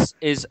heard that. This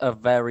is a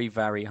very,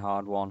 very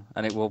hard one,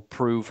 and it will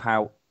prove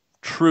how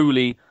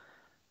truly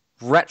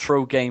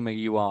retro gamer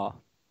you are.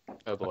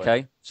 Oh boy.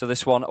 Okay? So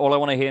this one, all I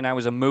want to hear now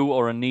is a moo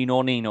or a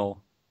nino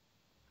nino.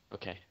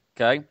 Okay.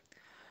 Okay?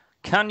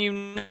 Can you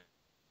name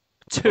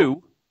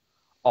 2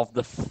 of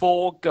the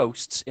 4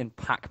 ghosts in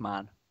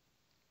Pac-Man?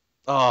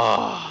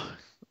 Oh.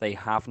 They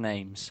have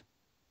names.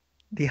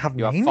 Do you have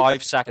You have names?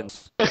 5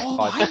 seconds. Oh,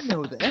 5, I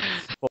know this.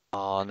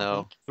 Oh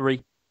no.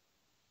 3,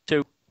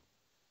 2,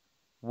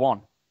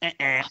 1.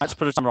 Let's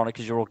put a timer on it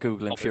because you're all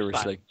Googling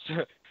furiously.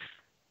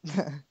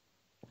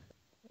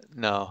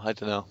 No, I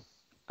don't know.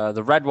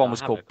 The red one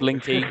was called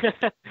Blinky.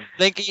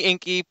 Blinky,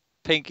 Inky,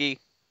 Pinky,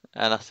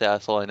 and that's it.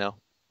 That's all I know.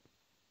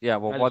 Yeah,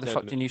 well, why the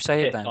fuck didn't you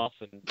say it then?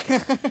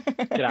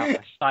 Get out of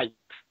my sight,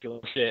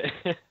 shit.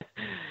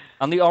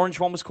 And the orange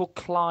one was called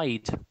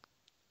Clyde.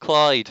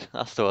 Clyde,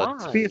 that's the one.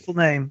 Why? Beautiful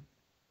name.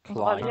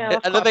 Clyde. Yeah,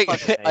 I love it.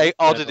 that's quite How nice.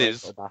 odd it Little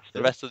is. bastard.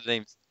 The rest of the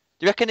names.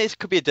 Do you reckon it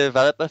could be a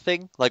developer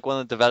thing? Like one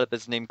of the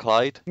developers named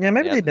Clyde? Yeah,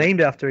 maybe Yeah. they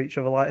named it after each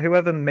other. Like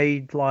whoever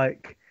made the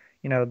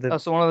Oh,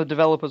 so one of the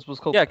developers was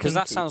called Yeah, because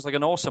that Pinky. sounds like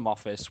an awesome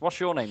office. What's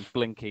your name?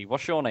 Blinky.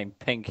 What's your name?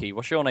 Pinky.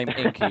 What's your name?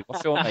 Inky.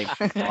 What's your name?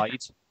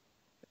 Clyde.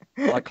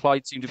 Like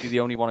Clyde seemed to be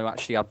the only one who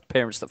actually had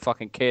parents that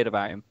fucking cared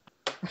about him.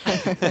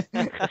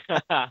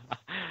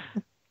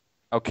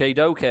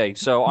 Okay.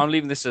 So I'm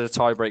leaving this as a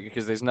tiebreaker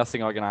because there's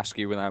nothing I can ask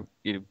you without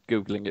you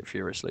googling it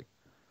furiously.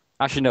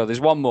 Actually, no.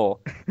 There's one more.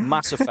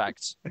 Mass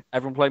Effect.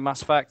 Everyone play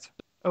Mass Effect?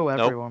 Oh,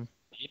 everyone.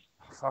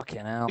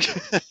 Fucking hell.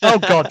 Oh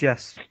God,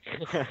 yes.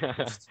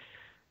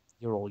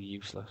 You're all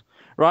useless.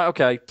 Right,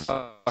 okay.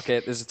 Okay,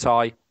 there's a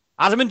tie.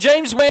 Adam and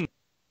James win!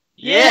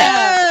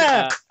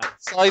 Yeah!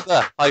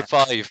 Cyber, high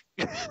five.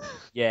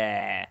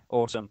 Yeah,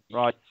 awesome.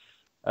 Right.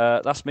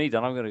 That's me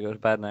done. I'm going to go to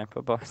bed now.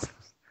 Bye-bye.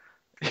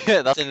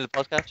 Yeah, that's the end of the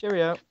podcast.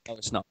 Cheerio. No,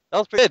 it's not. That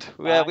was pretty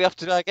good. We have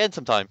to do that again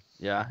sometime.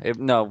 Yeah.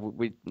 No,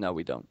 we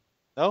don't.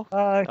 No?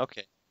 Bye.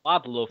 Okay.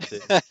 I'd love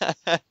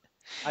to.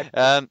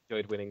 I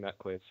enjoyed winning that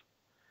quiz.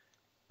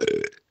 Lovely.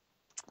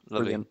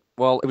 Brilliant.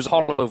 Well, it was a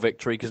hollow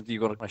victory because you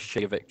got a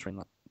sheer victory in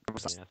that.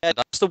 Yeah.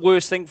 That's the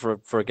worst thing for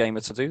a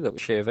gamer to do, that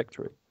was sheer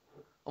victory.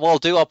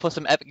 What I'll put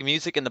some epic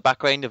music in the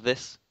background of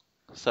this,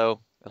 so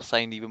it'll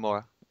sound even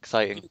more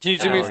exciting. Can you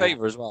do me a Oh, yeah.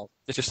 favour as well?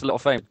 It's just a little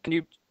favour. Can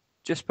you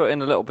just put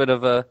in a little bit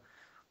of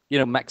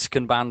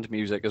Mexican band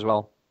music as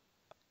well?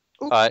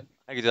 Alright,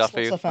 I can do that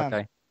for you. Fan.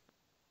 Okay.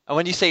 And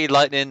when you say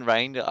lightning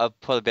round, I'll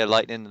put a bit of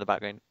lightning in the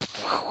background.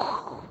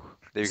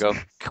 There you go.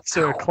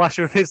 So a clash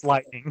with his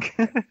lightning.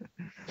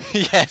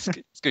 Yes,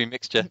 it's going to be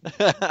mixture.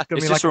 Gonna It be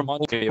just like a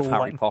reminds me of multiple Harry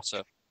lightning.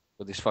 Potter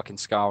with his fucking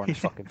scar on his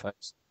fucking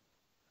face.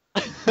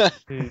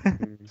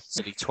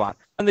 Silly twat.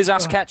 And there's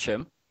Ash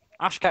Ketchum.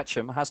 Ash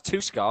Ketchum has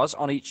 2 scars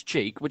on each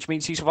cheek, which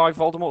means he survived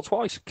Voldemort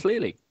twice,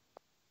 clearly.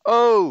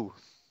 Oh!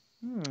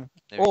 Hmm. There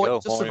we Or go.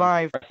 just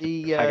survived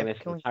the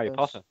Protagonist killing of Harry curse.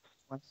 Potter.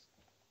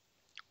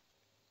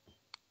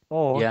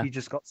 Or Yeah. he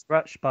just got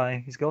scratched by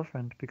his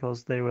girlfriend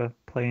because they were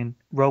playing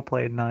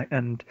role-play at night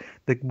and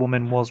the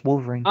woman was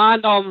Wolverine.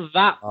 And on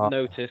that Oh,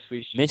 notice,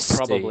 we should Misty.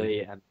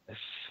 probably end this.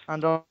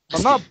 And on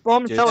that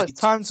bombshell, Dirty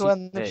it's time to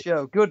end the bitch.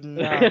 show. Good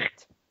night. What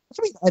do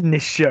you mean end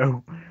this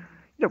show?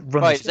 You don't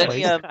run Right, this is there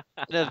any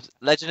place.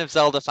 Legend of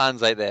Zelda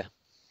fans out there?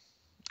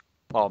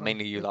 Oh,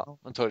 mainly you lot.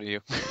 I'm talking to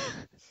you.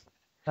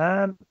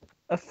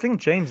 I think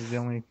James is the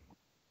only.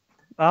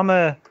 I'm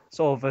a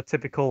sort of a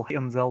typical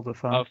young Zelda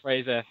fan. Oh,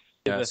 Fraser.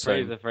 Yeah,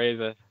 same.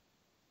 Fraser.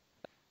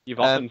 You've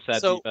often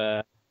said so-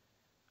 you've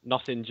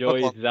not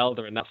enjoyed What?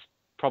 Zelda, and that's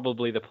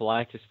probably the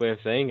politest way of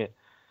saying it.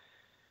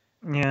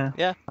 Yeah.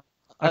 Yeah.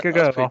 I could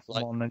That's go pretty off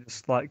polite. on and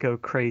just like go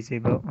crazy,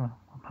 but I'm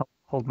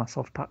hold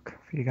myself back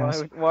for you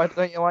guys. Why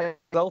don't you like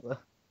Zelda?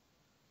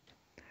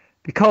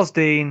 Because,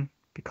 Dean,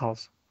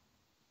 because.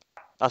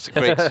 That's a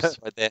great excuse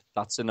right there.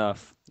 That's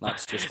enough.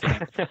 That's just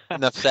enough.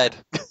 Enough said.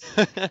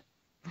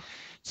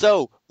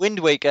 So, Wind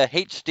Waker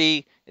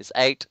HD is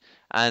out,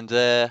 and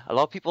a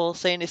lot of people are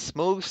saying it's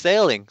smooth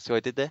sailing. So I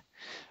did there.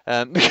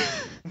 I'll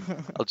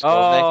just go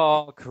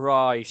on Oh,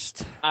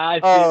 Christ. I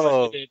see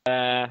Oh. what you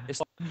did. It's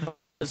like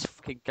Buzz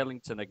fucking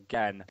Killington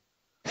again.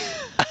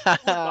 next.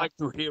 I'd like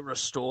to hear a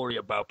story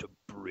about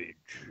a bridge.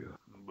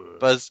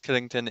 Buzz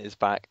Killington is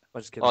back.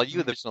 Buzz Oh, Killington. you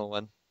were the original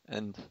one,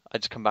 and I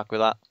just come back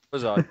with that.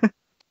 Was I?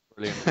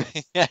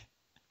 Brilliant. Yeah.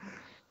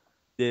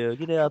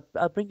 Yeah,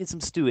 I'll bring in some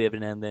stew every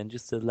now and then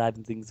just to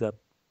liven things up.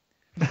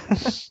 I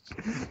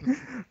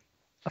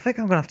think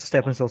I'm gonna have to stay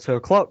up until 2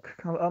 o'clock.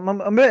 I'm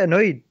a bit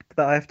annoyed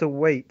that I have to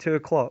wait 2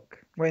 o'clock.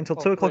 Wait until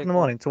Oh, 2 o'clock in the wait,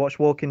 morning to watch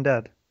Walking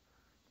Dead.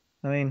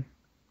 I mean,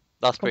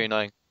 That's pretty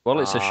annoying. Well,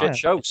 it's a Ah. shit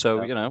show,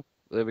 so, you know,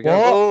 there we What?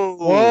 go.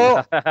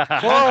 What?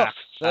 What?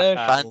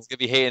 Fans gonna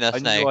be hating I us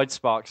knew now. I'd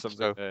spark something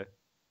So- there.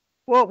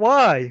 what?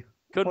 Why?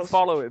 Couldn't What's-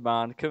 follow it,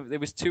 man. There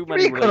was too You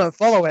many really couldn't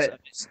follow it.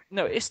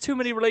 No, it's too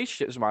many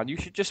relationships, man. You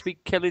should just be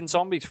killing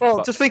zombies. For Well,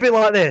 fuck's just think of it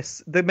like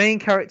this: the main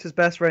character's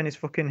best friend is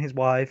fucking his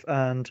wife,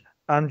 and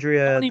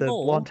Andrea, Not the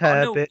anymore. blonde I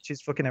hair know. bitch,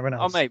 is fucking everyone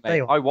Oh, else. mate,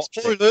 They are. I watched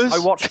it. Spoilers. I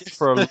watched it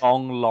for a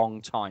long,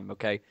 long time.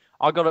 Okay,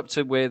 I got up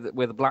to where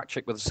the black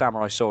chick with the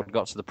samurai sword and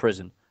got to the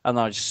prison, and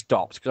then I just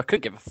stopped because I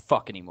couldn't give a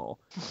fuck anymore.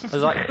 I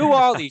was like, "Who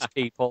are these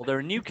people?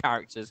 They're new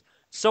characters.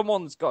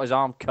 Someone's got his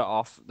arm cut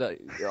off.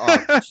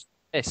 Just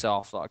piss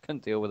off! Like, I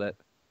couldn't deal with it."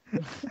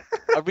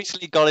 I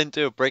recently got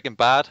into Breaking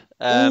Bad.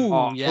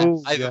 Oh, yeah.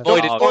 Ooh, I've yeah.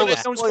 avoided Don't all spoil the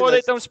it! Don't spoil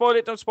it! Don't spoil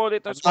it! Don't spoil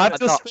it! Don't spoil I've it!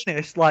 just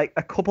finished like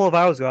a couple of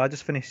hours ago. I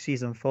just finished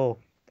season 4.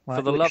 Like,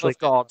 For the love literally. of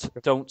God,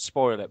 don't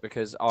spoil it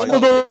because I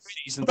Dumbledore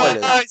season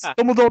dies.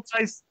 Dumbledore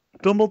dies.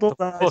 Dumbledore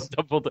dies.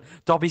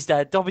 Dobby's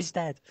dead. Dobby's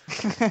dead.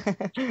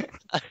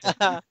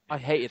 I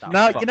hated that.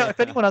 Now, fucker. you know, if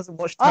anyone hasn't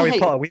watched I Harry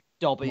hate Potter, we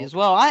Dobby as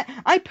well.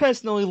 I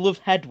personally love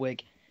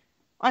Hedwig.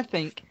 I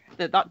think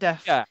that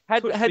death. Yeah,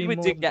 touched me Hedwig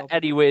more didn't than get Dobby.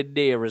 anywhere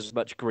near as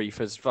much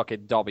grief as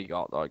fucking Dobby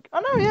got. Like,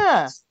 I know,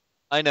 yeah.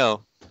 I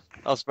know.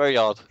 That was very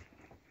odd.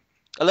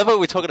 I love how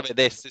we're talking about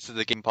this. This is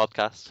a game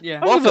podcast. Yeah.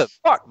 I don't give a Welcome,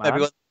 fuck, man.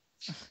 everyone.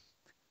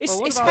 It's, Well,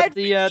 what it's about Hedwig.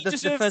 the He the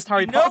deserves first to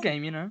Harry be Potter known.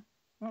 game? You know,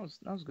 that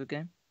was a good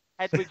game.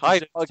 Hedwig Harry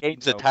deserves Potter to be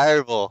games are known.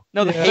 terrible.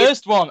 No, the Yeah.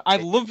 first one. I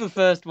love the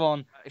first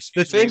one. The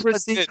Excuse me. Chamber of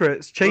That's good.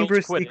 Secrets. Chamber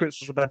of Quidditch.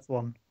 Secrets was the best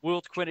one.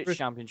 World Quidditch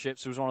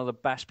Championships was one of the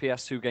best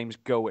PS2 games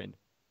going.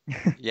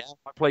 Yeah.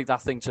 I played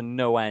that thing to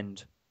no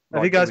end.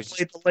 Have Like, you guys it was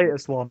played just- the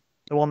latest one?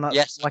 The one that's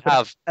Yes, like I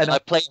have. an- And I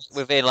played it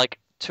within like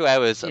 2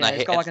 hours, and Yeah, I it's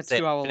hit got like a that's it,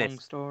 2 hour long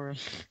finished. story.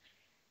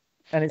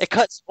 and it's It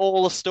cuts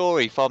all the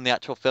story from the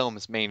actual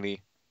films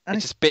mainly. And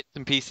It's just bits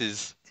and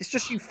pieces. it's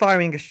just you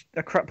firing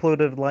a crap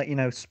load of like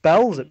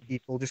spells at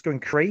people, just going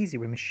crazy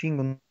with machine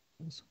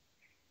guns.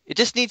 It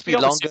just needs to To be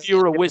be honest, longer. if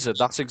you're a wizard,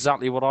 that's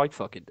exactly what I'd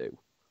fucking do.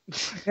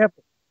 I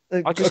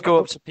I'd just go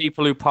up to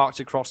people who parked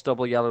across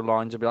double yellow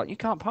lines and be like, "You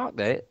can't park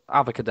there,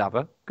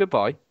 abacadabra.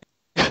 Goodbye."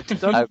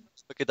 Done.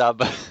 Look at that.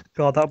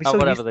 God, that would be Or so.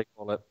 whatever they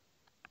call it.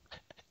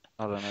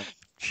 I don't know.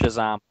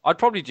 Shazam. I'd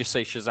probably just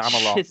say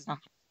Shazam a lot. Shit.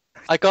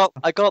 I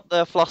got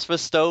the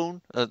Philosopher's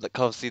Stone.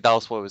 Obviously, that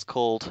was what it was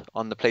called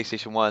on the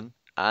PlayStation 1.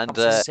 And That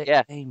was a sick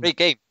yeah, game. great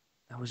game.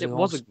 That was It an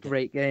was a awesome game.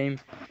 great game.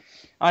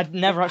 I'd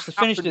never actually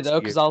finished it happened though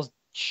to because you? I was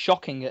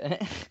shocking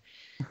at it.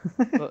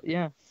 But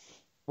yeah,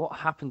 What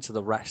happened to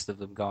the rest of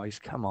them, guys?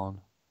 Come on.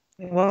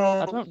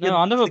 Well, I don't know.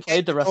 I never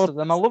played the rest of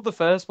them. I love the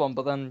first one,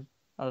 but then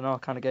I don't know. I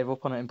kind of gave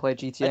up on it and played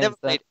GTA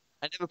instead.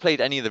 I never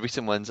played any of the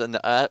recent ones. And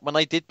when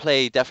I did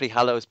play Deathly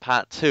Hallows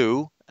Part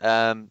 2,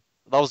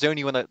 that was the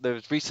only one that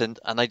was recent,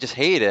 and I just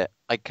hate it.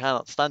 I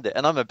cannot stand it.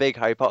 And I'm a big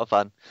Harry Potter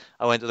fan.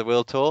 I went to the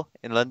World Tour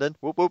in London.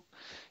 Whoop whoop.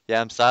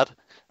 Yeah, I'm sad.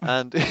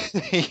 And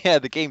yeah,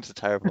 the games are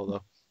terrible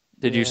though.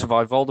 Did you Yeah.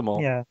 survive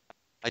Voldemort? yeah.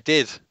 I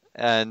did,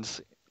 and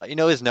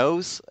his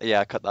nose. Yeah,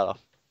 I cut that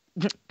off.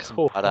 'Cause I'm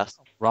a badass.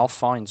 Ralph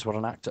Fiennes, what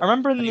an actor. I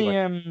remember in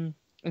Anyway.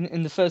 the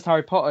in the first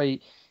Harry Potter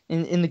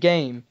in the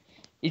game,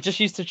 he just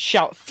used to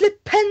shout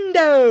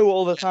 "Flipendo"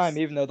 all the time,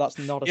 even though that's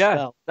not a Yeah.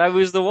 spell. That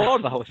was the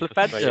one. That was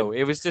Flipendo.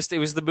 It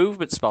was the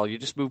movement spell. You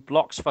just move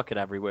blocks fucking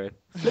everywhere.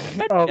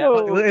 Oh,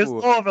 Yeah. it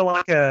was more of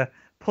a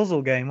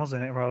puzzle game,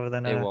 wasn't it, rather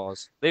than It a...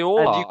 was. They all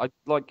And are. you- I,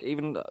 like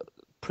even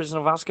Prison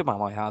of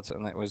Azkaban I had,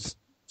 and it was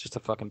just a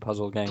fucking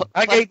puzzle game.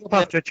 I gave up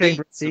after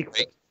Chamber of Games are Secrets.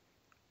 great.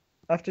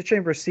 After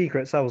Chamber of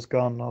Secrets, I was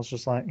gone. I was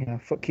just like,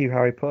 fuck you,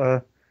 Harry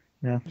Potter.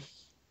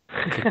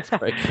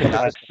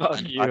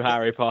 Fuck you,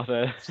 Harry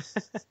Potter.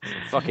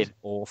 Fucking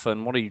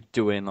orphan. What are you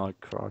doing? Like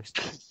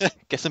Christ.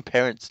 Get some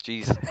parents,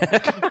 jeez.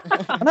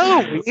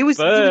 No, he was.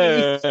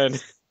 Burn.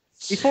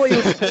 He thought he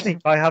was funny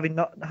by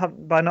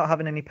by not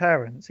having any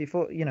parents. He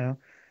thought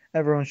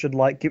everyone should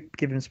like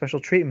give him special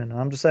treatment. And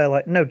I'm just saying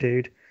like, no,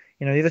 dude,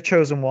 you're the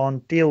chosen one.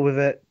 Deal with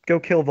it. Go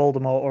kill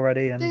Voldemort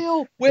already, and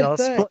Deal with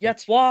let's it. split,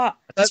 That's what.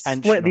 let's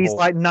Attention split these whore.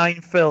 like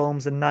 9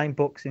 films and 9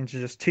 books into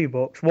just 2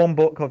 books. 1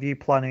 book of you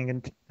planning,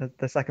 and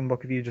the second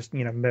book of you just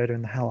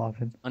murdering the hell out of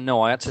him. I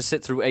know, I had to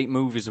sit through 8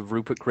 movies of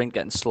Rupert Grint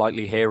getting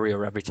slightly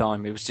hairier every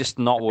time. It was just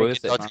not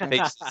worth it, Dodgy man.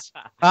 faces.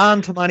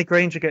 And Hermione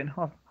Granger getting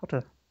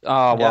hotter.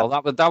 Oh, well,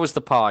 that was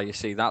the pie, you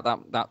see.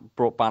 That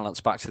brought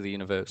balance back to the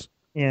universe.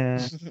 Yeah,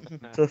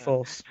 to the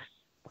Force.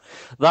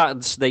 That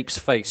and Snape's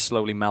face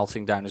slowly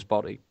melting down his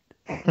body.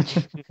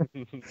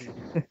 Did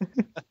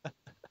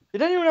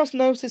anyone else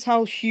notice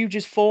how huge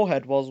his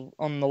forehead was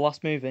on the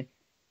last movie?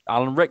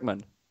 Alan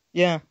Rickman.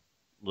 Yeah.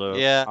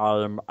 Yeah.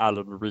 I am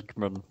Alan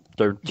Rickman.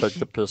 Don't take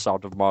the piss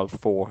out of my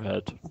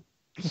forehead.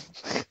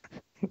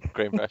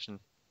 Great impression.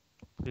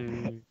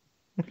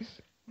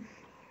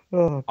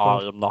 Oh, I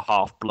God. am the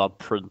half-blood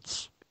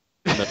prince.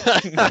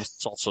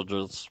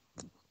 Sausages.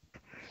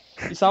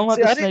 You sound like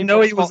See, the I didn't Snape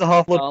know of he was a Top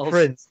Half-Blood Files.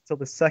 Prince until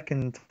the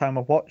second time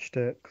I watched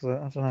it, because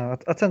I don't know.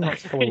 I tend not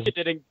to follow. you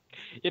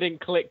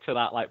didn't click to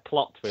that like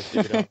plot twist.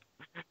 You know?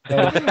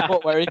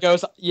 What, where he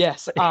goes,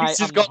 yes, I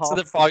He's am just got to the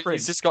Half-Blood fight.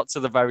 Prince. He's just got to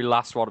the very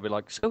last one and be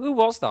like, "So who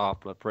was the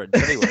half-blood prince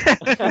anyway?"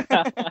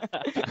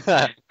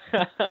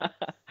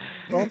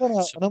 Well, I don't know.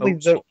 I don't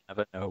think Suppose we'll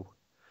never know.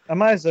 I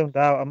might have zoned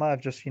out. I might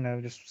have just,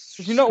 just.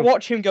 Did you not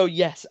watch him go,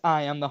 yes,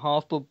 I am the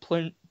Half-Blood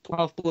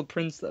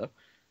Prince, though?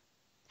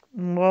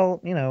 Well,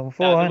 for all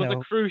there I was know.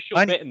 a crucial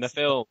I- bit in the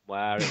film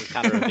where it was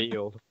kind of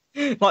revealed.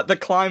 Like the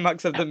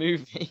climax of the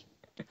movie.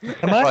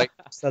 I might Right.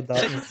 have said that.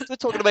 Since we're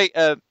talking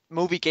about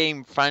movie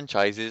game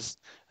franchises,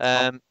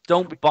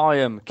 Don't buy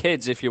them,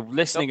 kids. If you're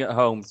listening at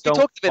home, we don't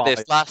talked about buy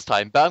this last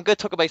time, but I'm going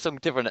to talk about something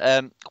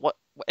different. What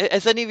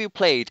has any of you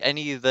played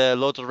any of the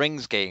Lord of the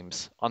Rings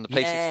games on the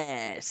PlayStation?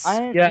 Yes.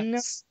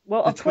 Yes.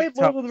 Well, The I played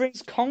Twin Lord of the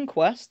Rings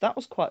Conquest. That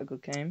was quite a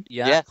good game.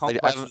 Yeah, Conquest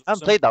I was haven't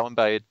awesome. played that one,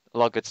 but I heard a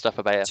lot of good stuff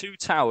about it. Two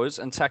Towers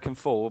and Tekken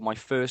 4 were my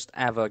first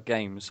ever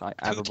games I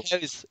ever Two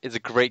Towers is a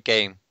great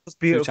game. It was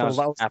beautiful. Towers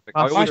That was epic.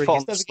 I massive. always My put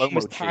on first the ever game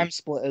was slow-mo Time cheat.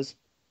 Splitters.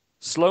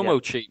 Slow-mo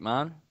cheat,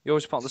 man. You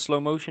always put on the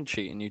slow motion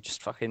cheat and you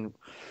just fucking...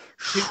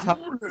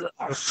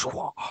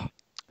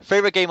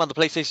 Favorite game on the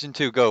PlayStation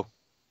 2? Go.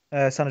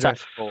 San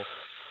Andreas. Tekken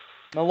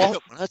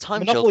 4. Time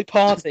Monopoly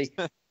Party.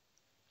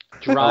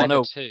 Driver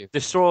no. 2.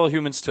 Destroy All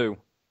Humans 2.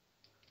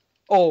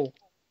 Oh,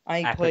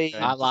 I Epic played.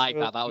 game. I like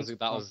that. That was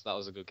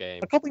a good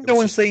game. I can't believe It no was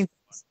one's just- saying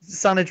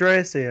San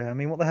Andreas here. I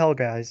mean, what the hell,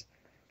 guys?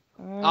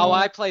 Oh,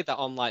 I played that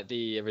on like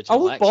the I original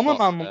was Xbox.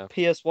 Bomberman though. on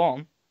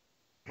PS1.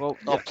 Well,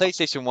 Oh,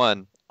 PlayStation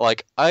 1.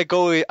 Like I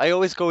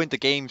always go into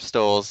game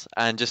stores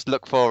and just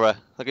look for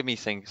look at me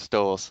saying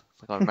stores.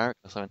 It's like I'm American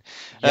or something.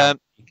 Yeah.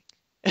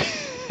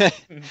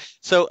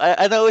 So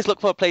I always look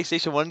for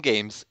PlayStation 1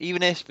 games,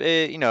 even if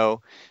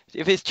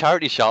if it's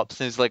charity shops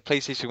and there's like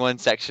PlayStation 1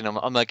 section,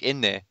 I'm like in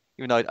there.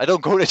 Even though I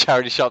don't go to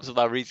charity shops for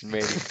that reason,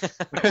 really.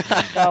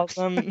 I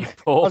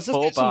poor, was just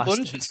poor doing some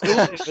lunch at bastard. school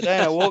the other day,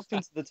 and I walked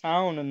into the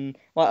town, and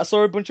I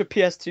saw a bunch of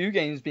PS2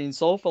 games being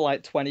sold for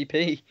like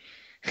 20p.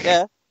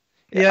 Yeah.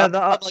 Yeah, I'm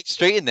like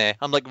straight in there.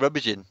 I'm like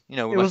rubbishing, with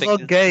It my was a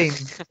fingers. game.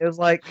 It was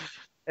like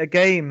a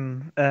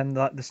game, and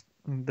like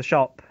the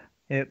shop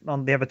they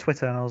have a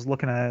Twitter, and I was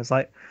looking at it. It's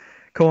like,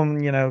 come,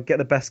 get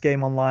the best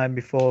game online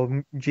before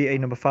GTA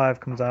number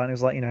 5 comes out, and it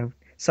was like,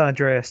 San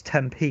Andreas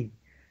 10p.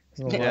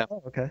 So I was Yeah. like,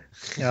 oh, okay.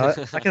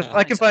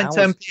 I can find Hours.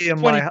 10p on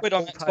 20 my quid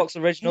on Xbox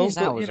Originals,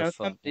 These but hours are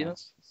fun, 10p, yeah.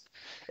 that's-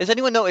 Has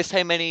anyone noticed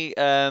how many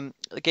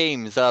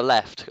games are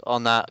left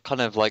on that kind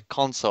of like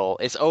console?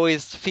 It's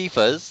always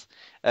FIFA's,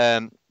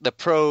 the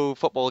pro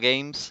football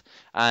games,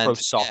 and Pro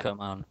soccer,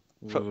 man.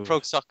 pro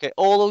soccer,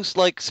 all those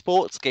like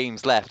sports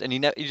games left, and you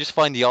just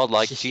find the odd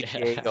like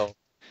GTA Yeah. or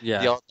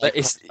Yeah, the odd, like,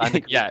 it's,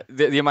 Bandicoot. yeah.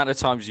 The amount of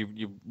times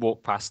you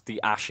walk past the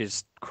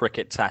Ashes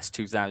cricket test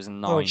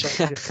 2009, Oh,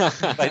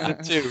 God, like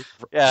the two.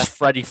 Yeah.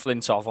 Freddie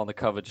Flintoff on the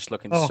cover, just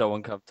looking Oh. so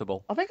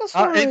uncomfortable. I think I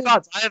saw In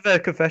fact, I have a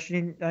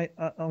confession I'm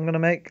going to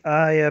make.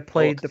 I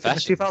played the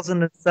confession.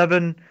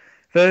 2007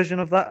 version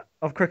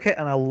of cricket,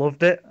 and I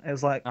loved it. It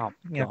was like, Oh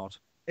Yeah. God!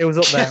 it was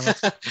up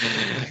there.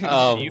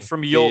 Oh, Are you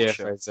from dear,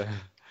 Yorkshire? Fraser.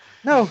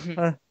 No,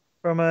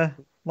 from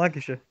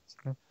Lancashire.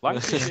 So.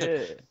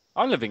 Lancashire.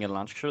 I'm living in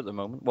Lancashire at the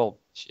moment. Well,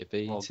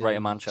 Chippy Well, tea, Greater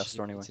Manchester,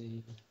 chippy anyway.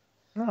 tea.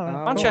 No,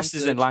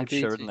 Manchester's in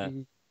Lancashire, isn't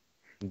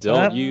it?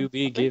 Don't Uh, you I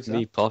be think give so.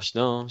 me posh,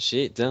 no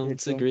shit, don't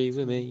It's, agree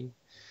with me.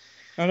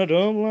 And I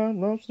don't like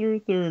lobster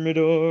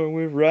thermidor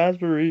with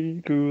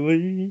raspberry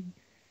coulis.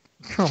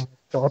 Oh,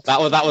 God.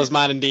 That was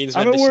mine and Dean's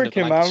I'm a rendition of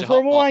working man Lancashire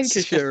from Hot Pots.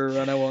 Lancashire,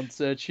 and I want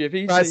a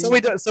chippy Right, tea. so we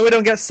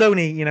don't get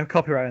Sony,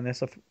 copyrighting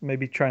this. I'll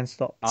maybe try and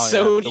stop. Oh, yeah,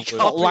 Sony the copy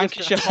world.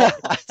 Lancashire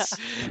Hot Pots.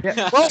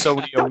 Yeah, well,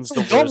 Sony owns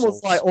the John was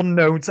Wurzels. like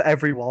unknown to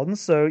everyone,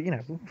 so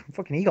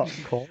fucking he got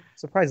caught.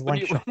 Surprised When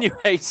you, Lancashire. when you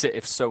hate it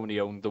if Sony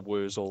owned the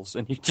Wurzels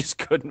and you just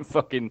couldn't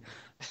fucking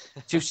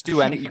just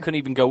do any, you couldn't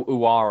even go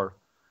ooar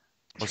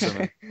or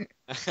something.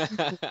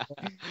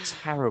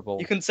 Terrible.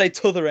 You couldn't say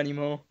t'other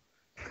anymore.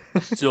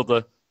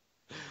 T'other.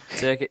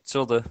 Take it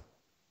t'other.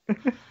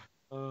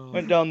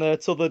 Went down there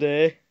t'other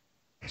day.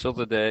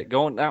 T'other day.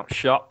 Going out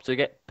shop to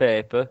get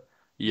paper.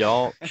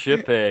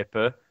 Yorkshire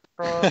paper.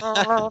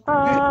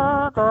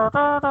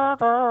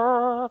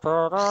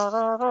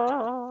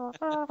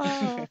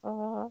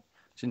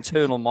 It's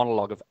internal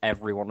monologue of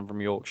everyone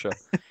from Yorkshire.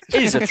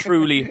 It is a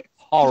truly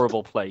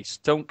horrible place.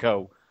 Don't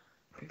go.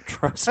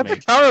 Trust I have me.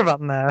 a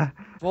caravan there.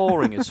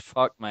 Boring as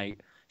fuck, mate.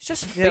 It's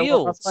just Yeah, well,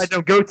 fields. that's why I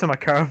don't go to my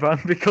caravan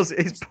because it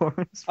is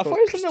boring. As I fuck. thought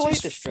it was in It's the Lake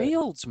just District.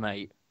 fields,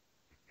 mate.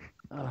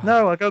 Ugh.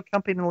 No, I go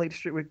camping in the Lake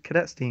District with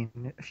Cadets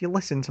team. If you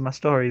listen to my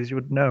stories, you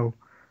would know.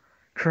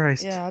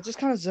 Christ. Yeah, I just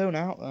kind of zone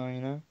out though,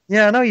 you know.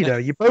 Yeah, I know you do.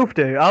 You both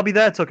do. I'll be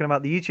there talking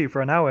about the YouTube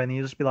for an hour, and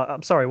you just be like,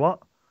 "I'm sorry, what?"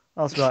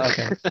 I'll just be like,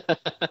 "Okay."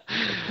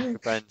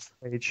 Good friends.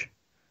 Page.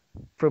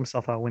 Throw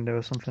himself out a window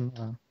or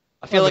something.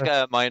 I feel like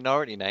a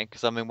minority now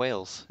because I'm in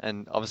Wales,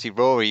 and obviously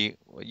Rory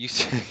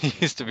used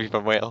to be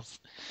from Wales.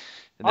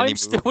 And then he I'm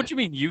still. moved. What do you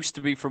mean? Used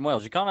to be from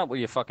Wales? You can't help where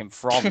you're fucking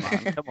from,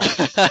 man. Come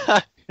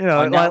on. You know,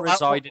 I now like,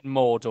 reside in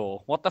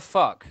Mordor. What the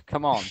fuck?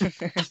 Come on.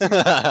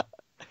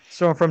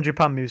 someone from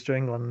Japan moves to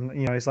England.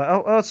 You know, he's like,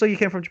 "Oh, so you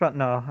came from Japan?"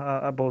 No,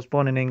 I was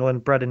born in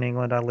England, bred in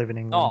England. I live in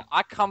England. Oh,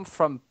 I come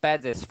from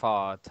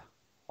Bedford.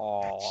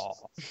 Oh,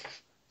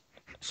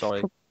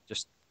 sorry,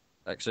 just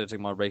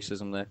exerting my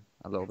racism there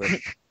a little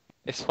bit.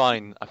 It's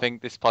fine. I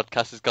think this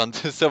podcast has gone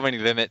to so many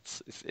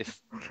limits.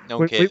 It's no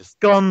We've cares.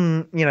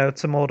 gone, you know,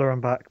 to Mordor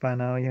and back by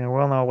now. You know,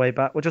 we're on our way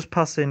back. We're just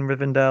passing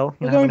Rivendell.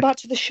 We're going back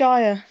to the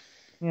Shire.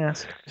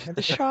 Yes.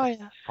 The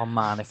Shire. Oh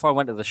man, if I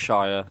went to the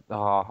Shire,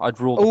 I'd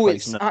rule the Oh,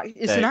 place.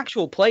 it's an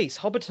actual place.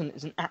 Hobbiton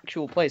is an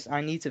actual place.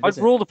 I need to I'd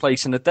visit. rule the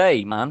place in a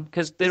day, man,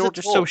 because they're There's all a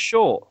just tour. so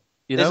short.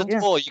 You There's know. a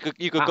tour.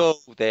 You could Wow. go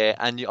there,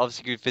 and you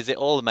obviously could visit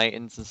all the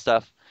mountains and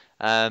stuff.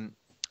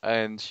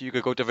 And you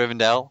could go to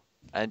Rivendell,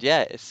 and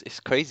yeah, it's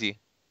crazy.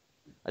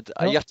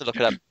 You have to look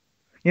it up.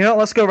 You know,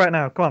 let's go right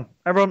now. Come on,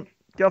 everyone,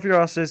 get off your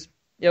asses.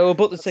 Yeah, we'll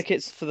book the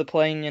tickets for the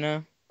plane. You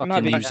know. It might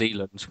Fucking be- New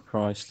Zealand,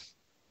 Christ.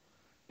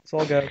 Let's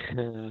all go.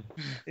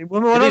 Bit We're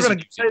not is going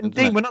New to. Zealand,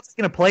 isn't it? We're not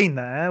taking a plane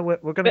there. We're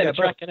going to of get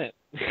a a boat. trek,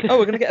 innit? Oh,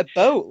 we're gonna get a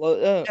boat.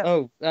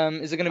 Yeah.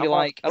 Is it gonna be I want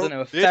like I don't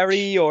know, a boat, bitch.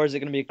 ferry, or is it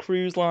gonna be a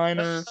cruise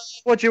liner?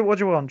 What do you want?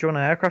 Do you want an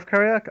aircraft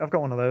carrier? I've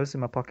got one of those in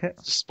my pocket.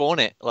 Just spawn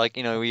it, like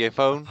with your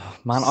phone.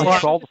 Man, Slash- I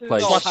troll the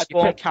place. Slash Happy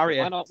spawn pick.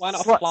 carrier. Why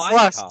not Sla-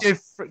 fly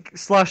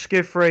slash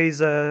give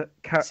Fraser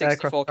aircraft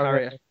 64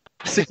 carrier.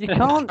 You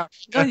can't.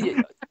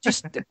 No,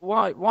 just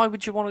why? Why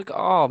would you want to go?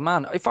 Oh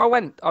man, if I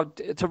went to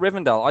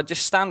Rivendell, I'd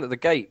just stand at the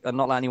gate and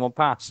not let anyone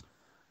pass.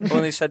 But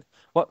when they said,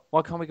 "What?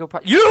 Why can't we go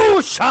past?"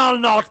 You shall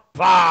not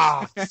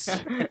pass.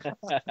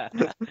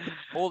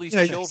 All these You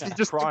know, children you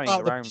just crying jump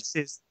out the around.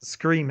 pieces,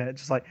 scream it,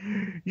 just like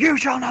 "You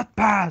shall not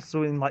pass!"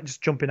 So in like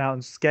just jumping out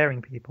and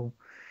scaring people.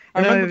 I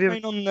You know, remember if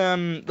you- playing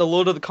on the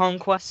Lord of the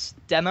Conquest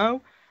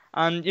demo,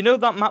 and you know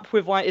that map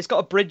with like it's got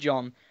a bridge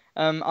on.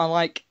 I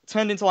like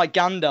turned into like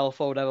Gandalf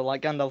or whatever,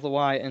 like Gandalf the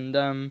White,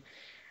 and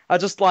I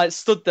just like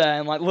stood there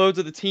and like loads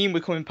of the team were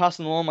coming past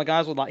and all my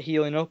guys were like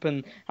healing up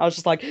and I was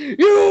just like,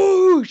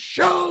 "You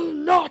shall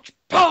not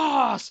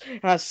pass!" And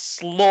I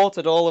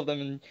slaughtered all of them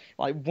and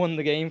like won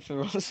the game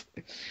for us.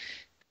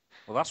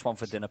 Well, that's one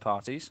for dinner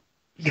parties.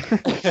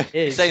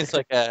 It sounds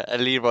like a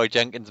Leroy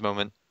Jenkins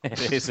moment. It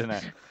is, isn't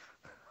it?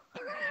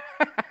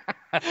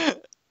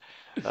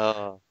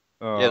 Oh,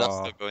 yeah, that's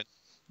still going.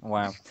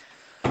 Wow.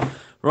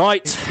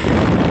 Right.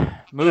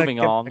 Moving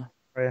Yeah, on.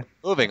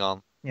 Moving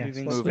on. yeah,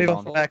 Moving let's moving move on.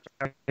 on from aircraft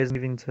carriers,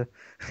 moving to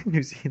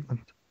New Zealand.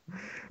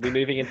 We're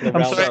moving into the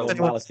I'm realm sorry, of anyone-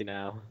 normality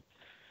now.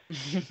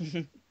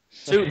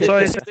 So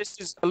Sorry. this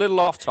is a little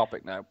off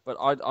topic now, but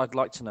I'd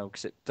like to know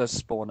because it does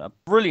spawn a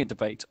brilliant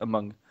debate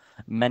among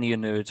many a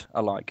nerd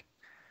alike.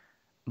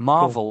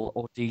 Marvel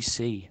or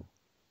DC?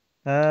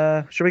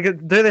 Should we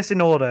do this in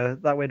order?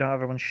 That way, don't have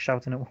everyone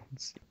shouting at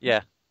once.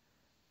 Yeah.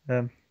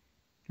 You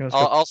want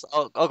to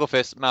go? I'll go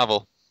first.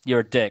 Marvel.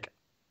 You're a dick.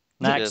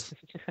 Next.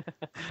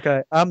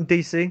 Okay, I'm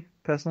DC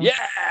personally.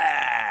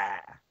 Yeah.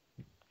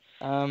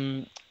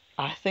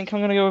 I think I'm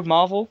gonna go with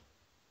Marvel.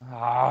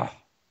 Ah,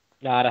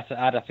 No, I'd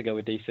have to go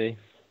with DC.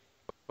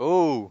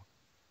 Oh,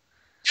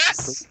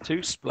 Yes.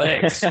 two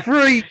splits.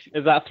 Free.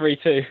 Is that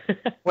 3-2?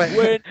 Wait,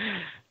 Win.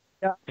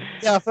 yeah,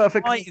 I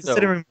think Why,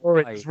 considering though?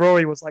 Rory, Why? 'cause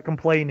Rory was like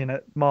complaining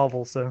at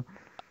Marvel, so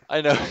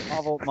I know.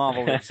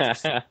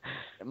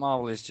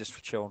 Marvel is just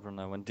for children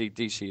though, and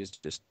DC is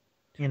just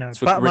you know, it's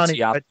for Batman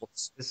gritty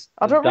adults. is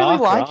I don't really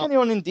Dark, like right?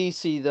 anyone in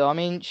DC though. I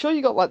mean, sure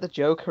you got like the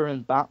Joker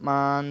and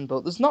Batman,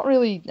 but there's not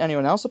really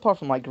anyone else apart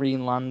from like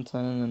Green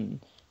Lantern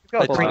and. you've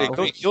got I Green- totally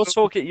agree. You're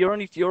talking. You're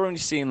only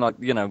seeing like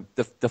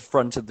the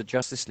front of the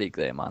Justice League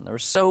there, man. There are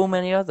so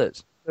many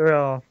others. There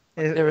are.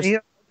 There is- Yeah,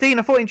 Dean,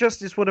 I thought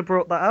Injustice would have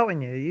brought that out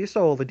in you. You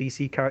saw all the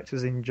DC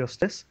characters in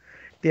Justice.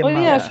 The Oh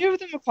amount- yeah, a few of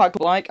them are quite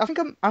cool. Like I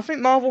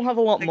think Marvel have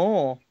a lot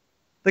more.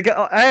 The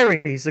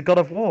Ares, the God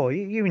of War.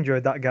 You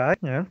enjoyed that guy,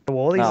 you know, the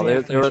War. No,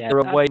 he's- there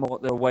are way more.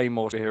 There are way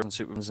more heroes and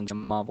Supermans in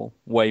Marvel.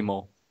 Way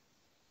more.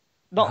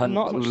 Not as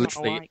much as I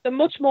Literally. like. They're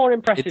much more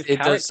impressive It does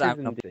characters sound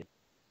in up- DC.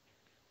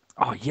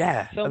 Oh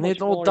yeah, So and they're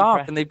much all more dark,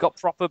 impressive. and they've got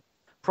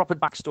proper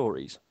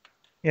backstories.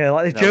 Yeah,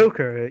 like the No.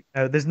 Joker.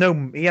 You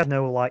know, he has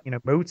no like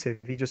motive.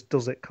 He just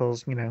does it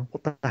because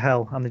what the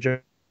hell? I'm the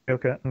Joker.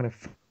 I'm gonna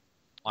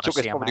Wanna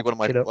Joker's see a probably man? one of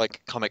my Shut up.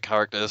 like comic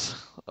characters,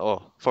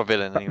 or for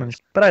villain anyway.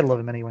 Batman's, but I love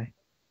him anyway.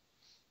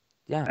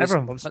 Yeah,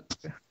 Everyone loves him.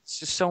 it's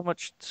just so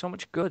much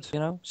good, you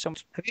know, so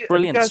much Have you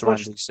brilliance guys around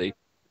watched? Have DC.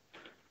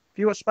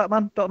 you watched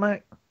Batman Dark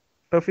Knight?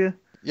 Both of you?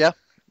 Yeah.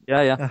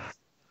 Ugh.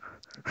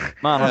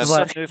 Man, I'm Um,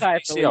 such a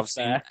Excited DC. to I've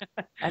seen there.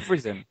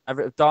 everything. I'm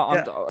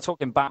Yeah.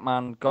 talking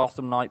Batman,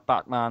 Gotham Knight,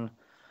 Batman,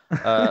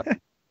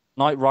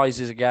 Night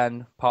Rises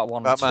again, part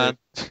 1 and 2, Batman.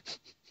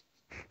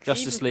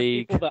 Justice Even for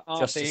League, people that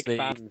aren't Justice big League.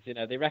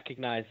 fans, they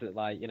recognise that,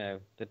 like,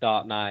 the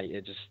Dark Knight.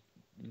 It just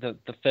the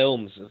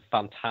films are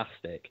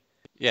fantastic.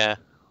 Yeah,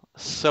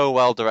 so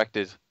well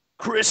directed.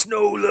 Chris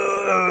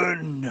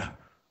Nolan.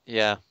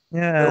 Yeah.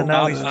 Yeah,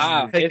 now he's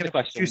Here's taking a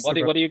question: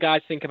 producer what do you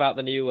guys think about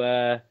the new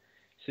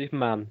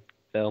Superman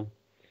film?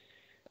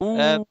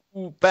 Ooh,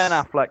 Ben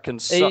Affleck can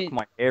suck He-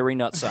 my hairy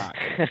nutsack.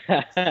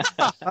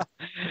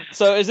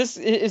 So is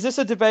this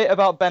a debate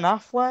about Ben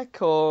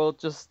Affleck or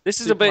just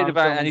This is a bit Superman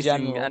about film in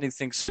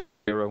anything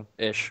general?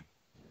 superhero-ish.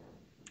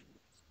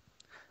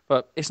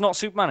 But it's not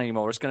Superman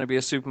anymore. It's going to be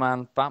a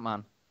Superman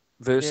Batman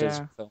versus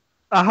Yeah. film.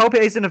 I hope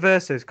it isn't a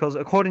versus because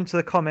according to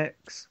the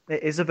comics,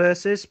 it is a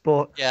versus.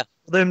 But Yeah.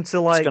 for them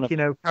to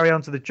gonna- carry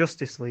on to the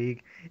Justice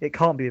League, it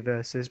can't be a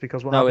versus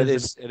because what No, it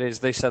happens is. It is.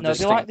 They said No, this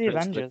they thing like the fits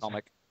Avengers.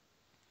 comic.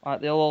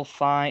 Like they'll all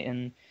fight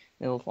and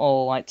they'll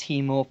all like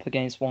team up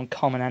against one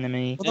common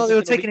enemy. Well, no, they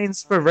were taking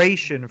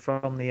inspiration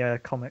from the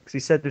comics. He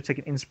said they were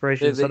taking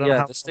inspiration, so I don't know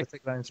how the they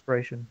take that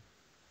inspiration.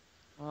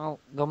 Well,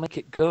 they'll make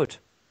it good.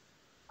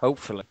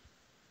 Hopefully.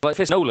 But if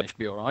it's Nolan, it should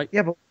be alright.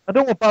 Yeah, but I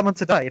don't want Batman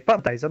to die. If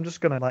Batman dies, I'm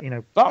just gonna Batman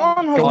has Go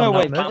on, no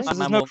way, Batman. because there's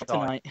Batman no won't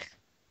die. kryptonite.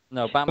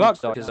 No, Batman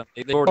Well, because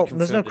they've already Oh,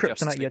 there's no confirmed the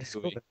kryptonite Justice yet.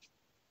 League movie.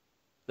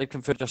 They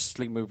confirmed Justice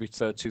League movie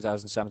for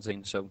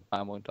 2017, so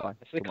Batman won't die.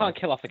 So they can't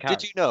kill off the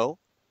character. Did you know?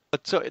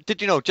 Did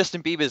you know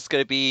Justin Bieber's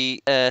going to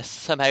be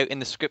somehow in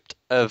the script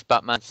of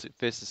Batman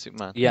versus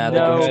Superman? Yeah, No, they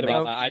I heard confirmed about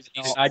no, that.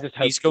 he's- I just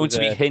hope He's going it to was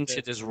be a-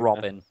 hinted as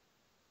Robin.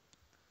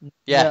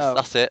 Yes, No.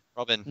 that's it,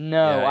 Robin.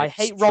 No, Yeah, I it's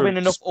hate true, Robin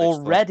enough disgraceful.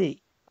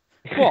 already.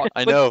 What?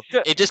 I But know.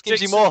 Ja- It just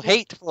gives you Jason- more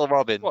hate for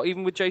Robin. What,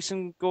 even with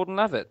Jason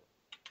Gordon-Levitt?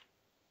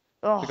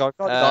 Oh, The guy-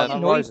 God, Um, he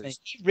annoyed Rises. me.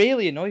 He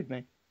really annoyed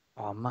me.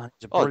 Oh man,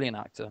 he's a Oh. brilliant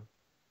actor.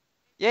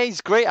 Yeah,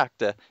 he's a great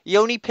actor. He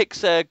only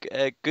picks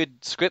good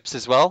scripts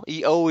as well.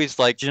 He always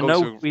Do you goes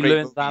know through we great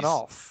learned that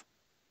movies.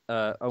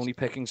 off? Only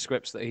picking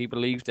scripts that he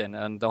believed in,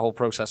 and the whole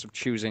process of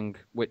choosing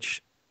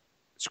which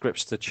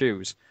scripts to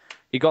choose.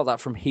 He got that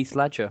from Heath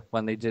Ledger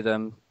when they did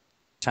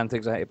 10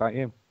 Things I Hate About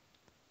You.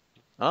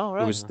 Oh It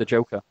right. was the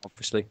Joker,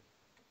 obviously.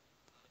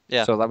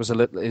 Yeah. So that was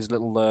his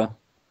little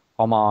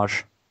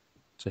homage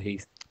to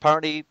Heath.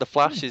 Apparently, the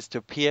Flash is to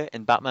appear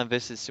in Batman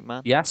vs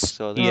Superman. Yes,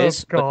 So he Oh,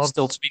 is, but God.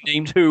 still to be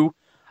named who.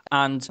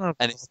 And Oh,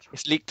 and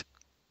it's leaked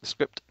the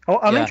script. oh,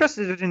 I'm Yeah.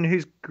 interested in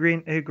who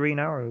Green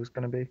Arrow is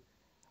going to be.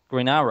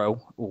 Green Arrow.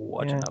 Oh,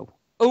 I Yeah. don't know.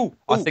 Oh,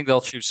 I think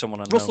they'll choose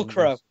someone unknown. Russell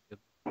Crowe.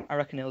 I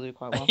reckon he'll do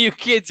quite Are well. you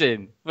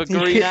kidding? For You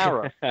Green kidding?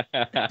 Arrow.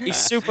 He's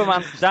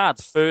Superman's dad,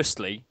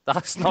 firstly.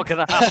 That's not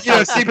going to happen. You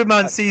know,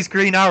 Superman sees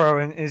Green Arrow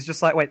and is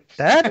just like, "Wait,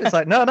 Dad?" It's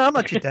like, "No, I'm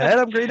not your dad.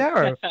 I'm Green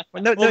Arrow."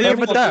 Well, no, Well, you're the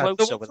my other dad. one-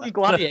 the one from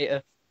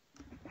Gladiator.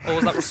 Or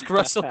was that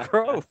Russell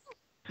Crowe?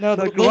 No,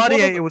 The the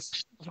Gladiator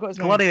was I forgot his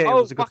name. Gladiator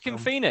Oh, was a good Joaquin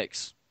film.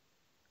 Phoenix.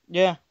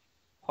 Yeah.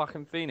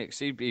 Joaquin Phoenix.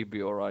 He'd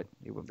be all right.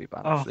 He wouldn't be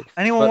bad, Oh, actually.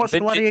 anyone But watch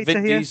Gladiator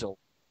Vin here? Diesel.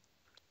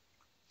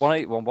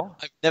 181 what?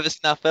 I've never seen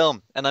that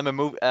film, and I'm a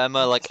It's one a of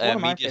my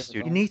media favourite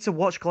student. You need to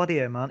watch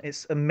Gladiator, man.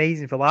 It's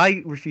amazing film.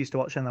 I refused to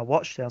watch it, and I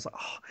watched it. I was like,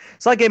 "Oh,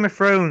 it's like Game of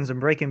Thrones and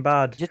Breaking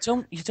Bad." You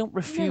don't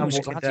refuse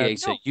Walking Dead.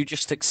 Gladiator. No. You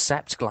just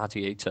accept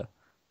Gladiator.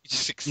 You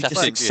just You accept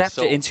just it into your accept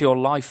soul. it into your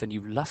life and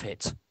you love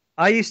it.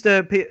 I used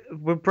to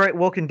with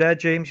Walking Dead.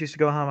 James used to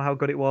go on how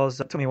good it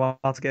was. It took me a while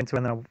to get into it,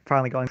 and then I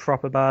finally got in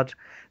proper bad.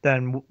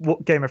 Then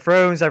Game of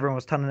Thrones, everyone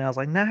was telling me. I was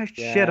like, "Nah,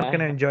 shit, I'm Yeah.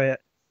 gonna enjoy it."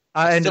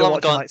 I ended Still up haven't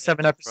watching gone like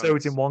 7 Game of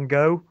episodes in Thrones. one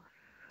go.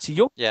 See,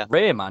 you're Yeah.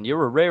 rare, man.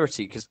 You're a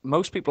rarity because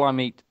most people I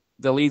meet,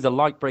 they'll either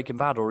like Breaking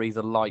Bad or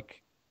either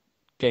like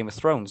Game of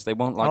Thrones. They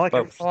won't I like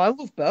like it. both. Oh, I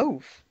love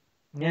both.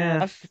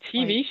 Yeah. I've- The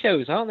TV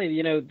shows, aren't they?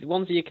 The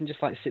ones that you can just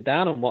like sit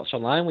down and watch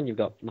online when you've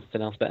got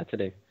nothing else better to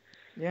do.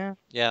 Yeah.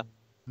 Yeah.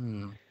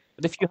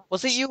 But if you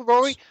Was it you,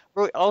 Rory?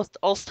 Rory, I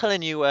was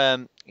telling you,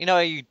 you know,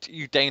 you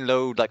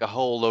download like a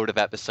whole load of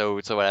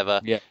episodes or whatever.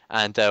 Yeah.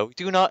 And we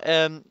do not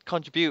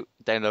contribute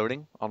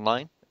downloading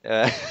online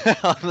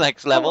on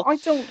next level. I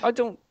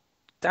don't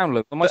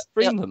download them. I But,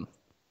 stream them.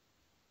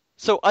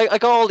 So I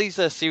got all these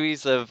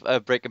series of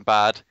Breaking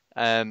Bad.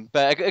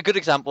 But a good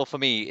example for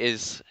me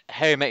is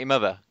How I Met Your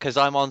Mother, because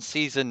I'm on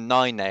season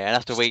 9 now and I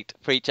have to wait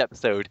for each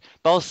episode.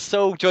 But I was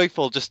so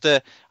joyful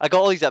I got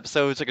all these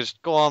episodes, I could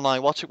just go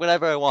online, watch it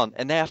whenever I want,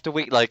 and then I have to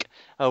wait like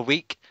a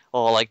week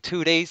or like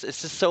 2 days.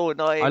 It's just so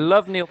annoying. I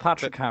love Neil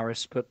Patrick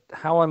Harris, but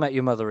How I Met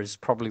Your Mother is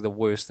probably the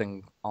worst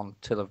thing on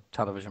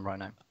television right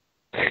now.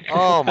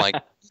 Oh my,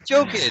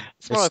 you're joking.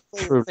 It's one of It's my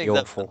favorite truly things.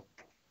 awful.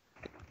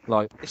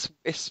 Like,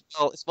 It's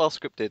well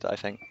scripted, I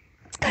think.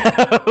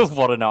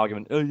 what an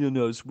argument. Oh, you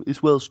know,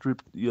 it's well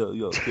stripped. Yeah,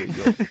 okay,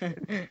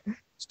 yeah.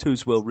 It's too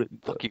well written.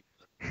 Fuck you.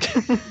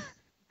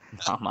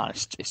 Oh, man,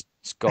 it's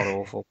god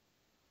awful.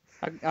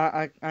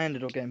 I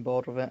ended up getting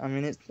bored with it. I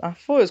mean, I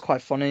thought it was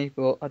quite funny,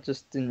 but I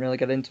just didn't really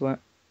get into it.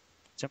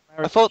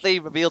 I thought they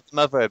revealed the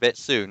mother a bit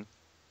soon.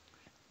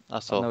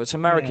 That's all. No, it's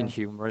American Yeah.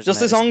 humor, isn't Just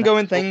it? this It's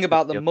ongoing never thing talked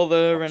about the about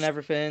mother and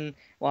everything.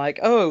 Like,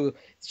 oh,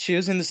 she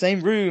was in the same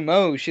room.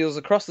 Oh, she was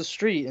across the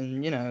street,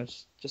 and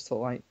it's just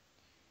thought like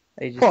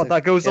ages. What, to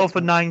that goes get on to for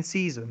it. 9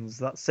 seasons?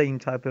 That same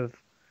type of...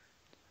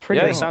 Yeah,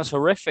 Pretty it sounds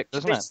horrific,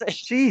 doesn't it?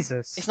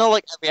 Jesus. It's not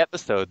like every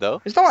episode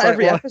though. It's not It's like,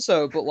 every well-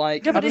 episode, but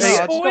like, Yeah, but I don't it's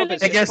know, I just got a spoilers.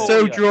 bit It gets for so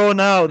you. drawn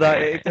out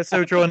that it gets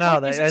so drawn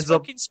out that It's it ends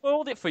up... fucking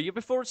spoiled it for you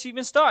before it's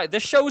even started. The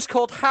show's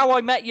called How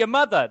I Met Your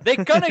Mother.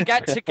 They're gonna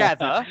get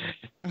together.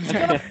 It's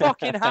gonna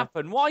fucking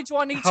happen. Why do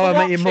I need How to I watch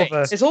Met Your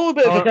Mother. it? It's all a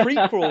bit of a Oh.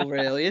 prequel,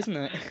 really, isn't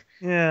it?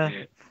 Yeah.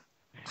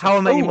 How I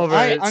Met Your Ooh, Mother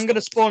is... I'm going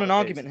to spawn an Okay.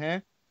 argument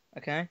here.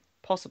 Okay,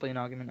 possibly an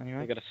argument anyway.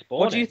 You're gonna spawn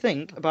What do you it.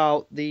 think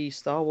about the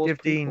Star Wars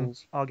Give Dean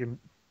prequels? argument.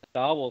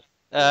 Star Wars.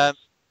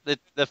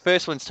 The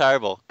first one's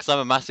terrible because I'm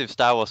a massive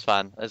Star Wars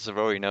fan, as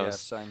Rory Yeah,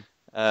 knows. same.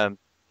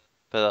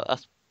 But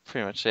that's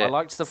pretty much I it.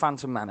 liked the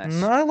Phantom Menace.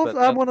 No, I love. but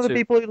I'm the one of the two-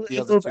 people who the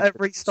other love two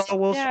every prequels Star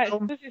Wars Yeah,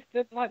 film.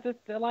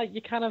 they're like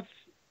you kind of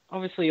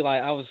obviously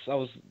like I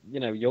was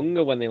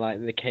younger when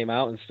they came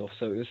out and stuff,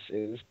 so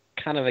it was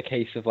kind of a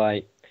case of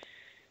like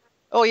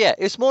Oh yeah,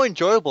 it's more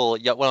enjoyable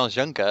when I was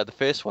younger. The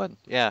first one,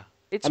 yeah.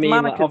 It's I mean,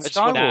 like, Mannequin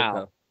obviously Skywalker.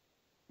 now-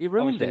 You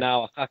ruined obviously it.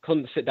 now I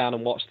couldn't sit down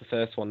and watch the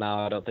first one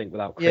now. I don't think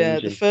without Yeah,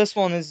 cringing. the first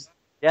one is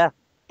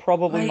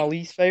probably my Wait.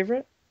 least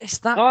favorite. It's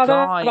that Oh, no,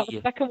 guy. about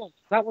the second one.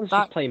 That one's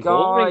That just plain guy.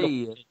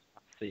 boring.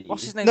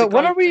 What's his name? No, The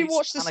when guy I who plays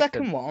rewatched the Anakin.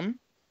 second one,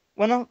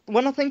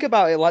 when I think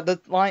about it, like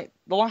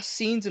the last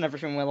scenes and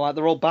everything, where like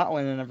they're all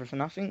battling and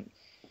everything, I think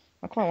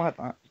I quite like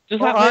that.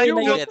 Just Well, like I really know-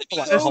 made Yeah, up the for,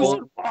 like,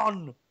 chosen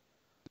one.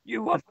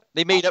 You were.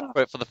 They made up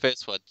for it for the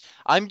first one.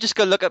 I'm just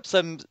gonna look up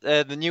some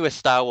the newest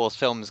Star Wars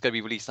films gonna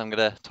be released. I'm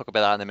gonna talk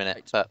about that in a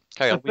minute. But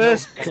carry on.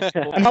 First,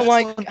 And how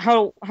like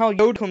how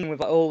Yoda coming with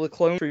like, all the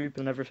clone troop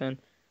and everything.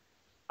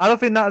 I don't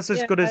think that's as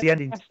Yeah, good as the I-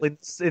 ending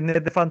in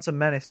the Phantom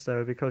Menace,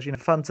 though, because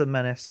Phantom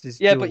Menace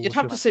is. Yeah, dual but you'd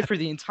have to with- sit through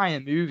the entire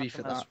movie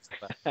for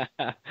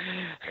that.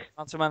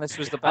 Phantom Menace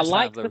was the I best.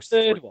 like out of the those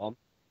third three. one.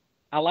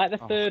 I like the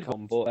Oh, third God.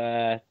 one,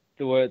 but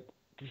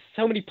there's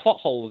so many plot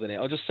holes in it,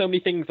 or just so many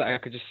things that I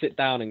could just sit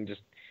down and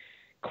just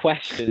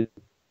question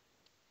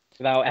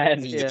without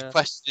end. You Yeah.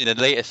 question the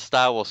latest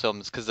Star Wars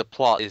films because the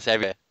plot is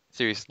everywhere.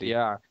 Seriously.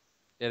 Yeah,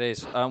 it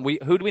is.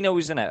 Who do we know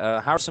who's in it?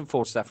 Harrison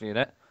Ford's definitely in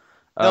it.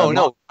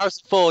 No.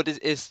 Harrison Ford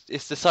is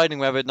deciding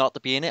whether or not to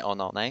be in it or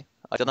not. Eh?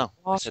 I don't know.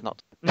 I What? said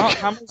not. Mark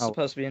Hamill's Oh.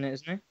 supposed to be in it,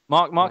 isn't he?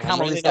 Mark I'm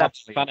Hamill really is not a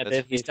definitely fan in of it.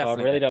 Disney, He's so I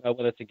definitely really in it. don't know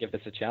whether to give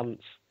this a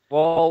chance.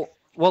 Well,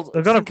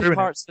 They're gonna think of ruin it.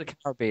 Pirates of the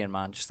Caribbean,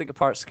 man. Just think of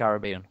Pirates of the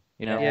Caribbean.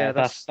 You know, Yeah,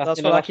 that's that's- what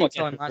you know, I that's keep what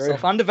telling gets me myself.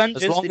 through. And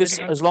Avengers. as long they as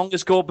did as long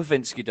as Gore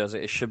Verbinski does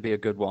it, it should be a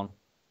good one.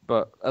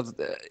 But other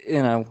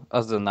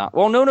than that,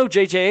 well, no,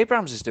 J.J.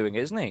 Abrams is doing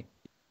it, isn't he?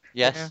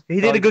 Yes. Yeah.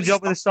 He did Oh, a good you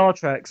job with the Star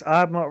Treks.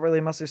 I'm not really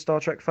a massive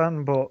Star Trek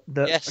fan, but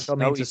Yes. I got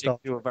me No, into he Star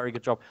did do a very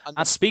good job. And-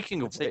 And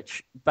speaking of That's it.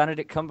 which,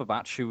 Benedict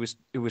Cumberbatch, who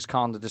was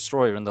Khan the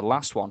Destroyer in the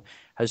last one,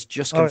 has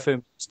just Oh, yeah.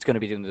 confirmed he's going to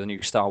be doing the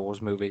new Star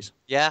Wars movies.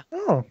 Yeah.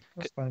 Oh,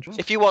 that's quite interesting.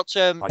 If you watch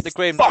I the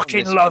Graham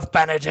fucking Norton, love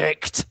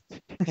Benedict.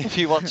 if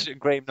you watch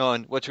Graham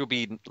Norton, which will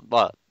be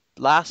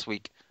last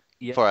week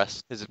Yeah. for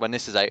us, is when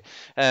this is out.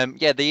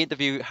 They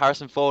interview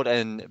Harrison Ford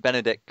and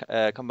Benedict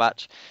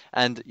Cumberbatch,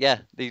 and yeah,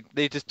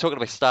 they just talking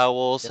about Star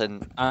Wars Yeah.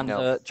 and And you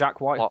know, Jack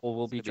Whitehall what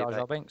will be it's gonna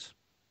Jar be Jar Binks.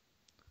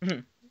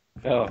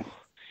 Oh.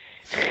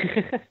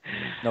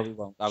 No, he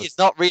won't. That was- he's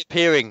not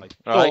reappearing, Don't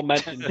right?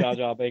 mention Jar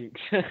Jar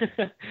Binks.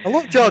 I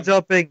love Jar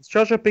Jar Binks.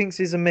 Jar Jar Binks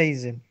is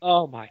amazing.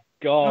 Oh my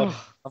god.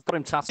 I've got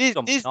him tattooed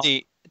on my knob.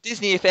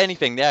 Disney, if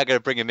anything, they are going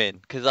to bring him in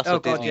because that's Oh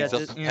what god, Disney yeah,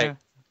 does. yeah.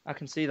 I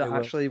can see that They will.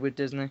 actually with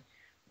Disney.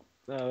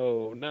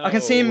 No. I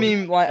can see him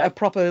being like a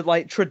proper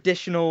like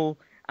traditional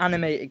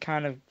animated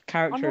kind of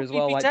character no, as he'd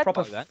well, be like dead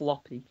proper by then.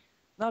 floppy.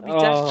 No, he'd be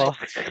Oh.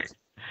 dead.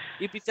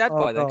 He'd be dead Oh,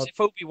 by then. 'cause God. if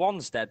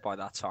Obi-Wan's dead by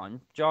that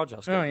time, Jar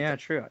Jar's Oh gonna be yeah, dead.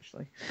 true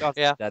actually. Jar Jar's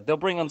Yeah. dead. They'll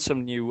bring on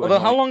some new Although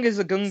how annoying long is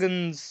a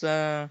Gungan's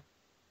lifespan.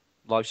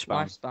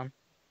 lifespan?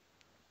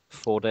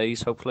 4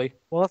 days, hopefully.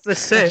 Well, if they're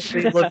Sith,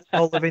 they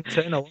all live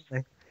eternal, won't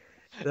they?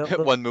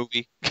 One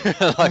movie.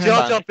 Jar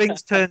Jar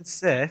Binks turns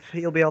Sith,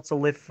 he'll be able to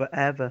live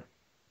forever.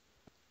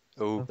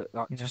 Oh, That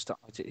Yeah. just,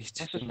 Let's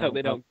just hope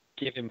they don't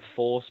give him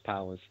force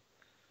powers.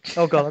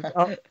 Oh god,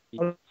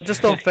 I'm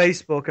just on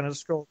Facebook and I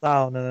scrolled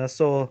down and I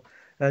saw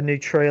a new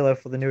trailer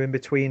for the new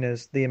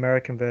In-Betweeners, the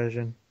American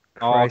version.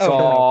 Oh, Christ,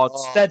 God.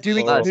 They're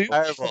doing that's movies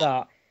terrible. for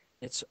that.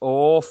 It's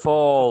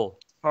awful.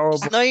 horrible.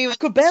 it's not even I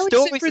could barely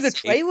stories sit through to the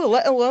see. trailer,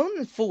 let alone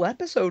the full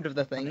episode of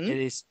the It thing.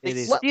 is. They It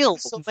is. steal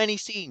so many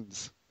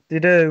scenes. They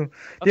do. Oh,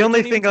 The they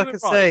only don't even thing I do it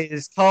could right. say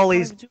is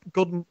Carly's Don't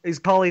good. Is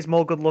Carly's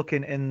more good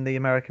looking in the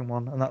American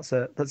one, and that's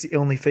it. That's the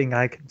only thing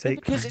I can Yeah, take.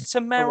 because it's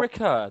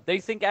America. They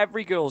think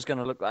every girl's going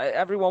to look like.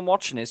 Everyone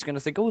watching it's going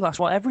to think, oh, that's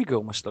what every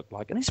girl must look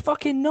like. And it's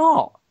fucking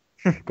not.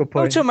 Good Go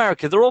point. to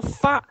America. They're all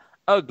fat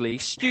ugly,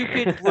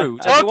 stupid,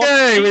 rude. and they want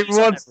Okay, we cheese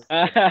want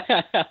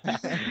on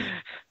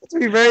to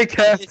be very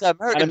careful. These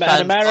American An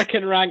fans.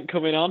 American rank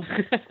coming on.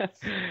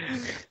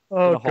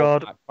 Oh Gonna hold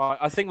God. back. Right,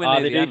 I think we're Oh,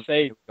 near they the do end,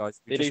 say- guys.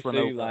 We They do just run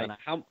say, over like,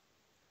 an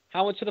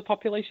how much of the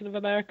population of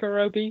America are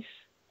obese?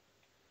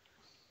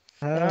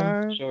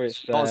 I'm sure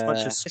it's Not as much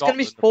as It's gonna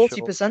be Scotland, I'm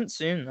sure. 40%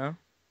 soon, though.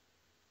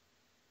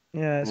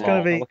 yeah, it's Oh,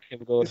 gonna be.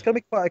 looking good. It's gonna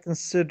be quite a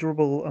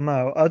considerable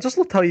amount. I just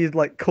loved how you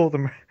like call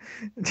them.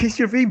 Is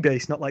your V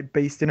base not like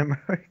based in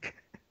America?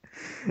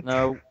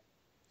 No,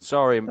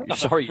 sorry, Not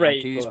sorry,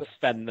 afraid Yankees. to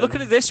offend them. Look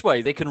at it this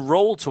way: they can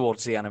roll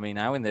towards the enemy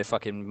now in their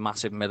fucking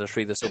massive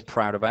military they're so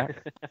proud about.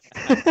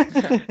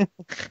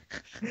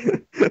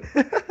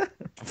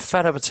 I'm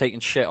fed up of taking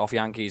shit off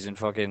Yankees in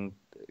fucking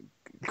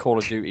Call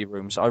of Duty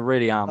rooms. I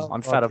really am. Oh,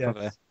 I'm fed up God,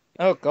 of it.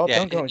 Oh God, Yeah,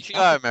 don't go. if you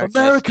are American,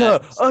 America,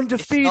 it's not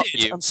undefeated.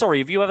 you. I'm sorry.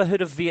 Have you ever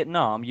heard of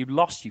Vietnam? You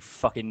lost, you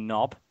fucking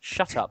knob.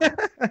 Shut up.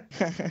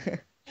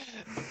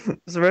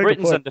 It's a very good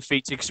Britain's point.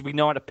 undefeated because we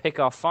know how to pick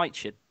our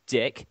fights, you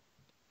dick.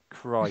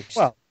 Christ.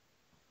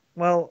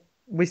 Well,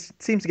 we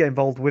seem to get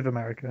involved with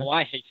America. Oh,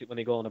 I hate it when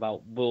they go on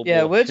about World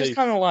Yeah, War we're II. just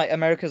kind of like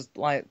America's,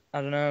 like,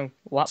 I don't know,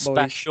 lap boys.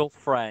 Special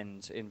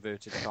friends,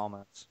 inverted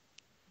commas.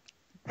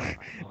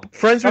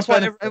 Friends with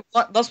benefits.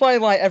 That's why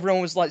like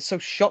everyone was like so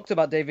shocked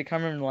about David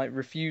Cameron like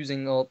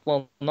refusing, or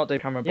well, not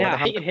David Cameron, but Yeah, I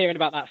like, hated hearing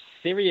about that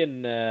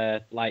Syrian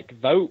like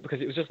vote because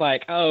it was just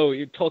like, oh,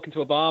 you're talking to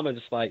Obama,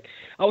 just like,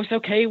 oh, it's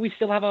okay, we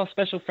still have our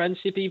special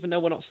friendship even though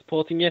we're not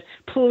supporting you.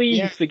 Please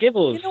Yeah. forgive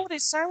us. You know what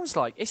it sounds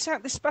like? It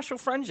sounds this special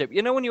friendship.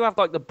 You know when you have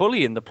like the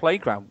bully in the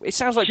playground? It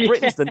sounds like Yeah.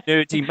 Britain's the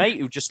nerdy mate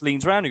who just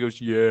leans around and goes,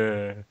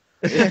 "Yeah."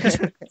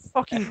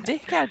 Fucking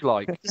dickhead,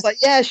 like. just like,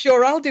 yeah,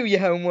 sure, I'll do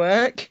your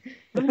homework.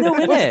 No, We're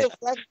innit? still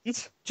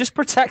friends. Just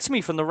protect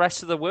me from the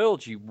rest of the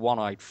world, you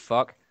one-eyed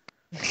fuck.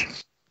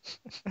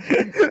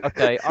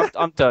 Okay,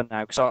 I'm done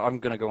now because I'm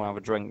gonna go and have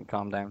a drink and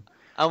calm down.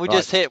 And we Right.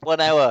 just hit 1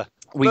 hour.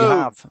 We Boom.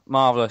 have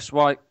marvelous,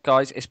 right,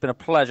 guys? It's been a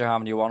pleasure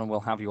having you on, and we'll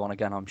have you on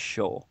again, I'm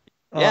sure.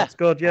 Oh, Yeah. that's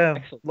good. Yeah,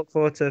 Excellent. look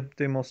forward to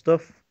doing more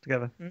stuff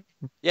together.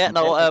 Yeah,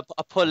 no, Okay.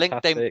 I'll put a link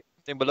down Fantastic.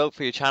 below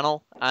for your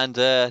channel. And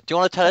do you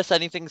want to tell us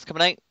anything's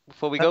coming out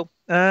before we go?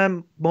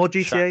 More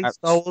GTA, Shout-outs.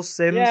 Star Wars,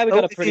 Sims. Yeah, we've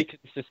got a if you- pretty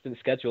consistent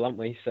schedule, haven't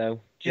we? So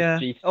just Yeah.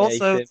 GTA,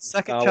 Also, Sims,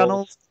 second Star channel.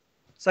 Wars.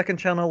 Second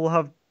channel will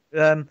have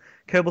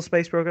Kerbal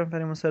Space Program. If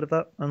anyone's heard of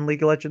that, and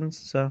League of Legends.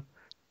 So,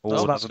 Oh,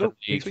 that's love a bit cool. of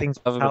League, Things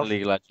love a bit of out.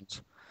 League of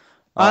Legends.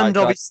 All right, and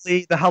guys.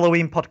 obviously the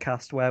Halloween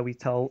podcast where we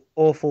tell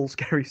awful,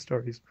 scary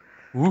stories.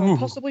 Or Ooh.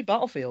 possibly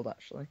Battlefield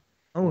actually.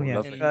 Oh Oh, yeah.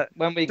 lovely.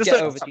 When we just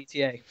get a- over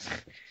GTA.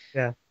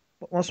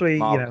 Once we,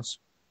 Marvelous.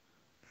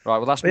 Right,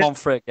 well, that's But yeah. Mon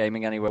Frère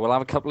Gaming anyway. We'll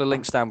have a couple of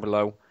links down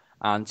below.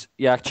 And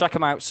yeah, check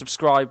them out,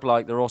 subscribe,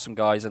 like, they're awesome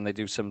guys, and they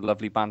do some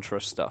lovely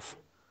banterous stuff.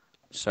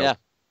 So, Yeah.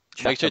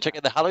 Make sure you check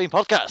out the Halloween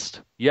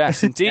podcast.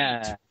 Yes, indeed.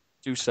 Yeah.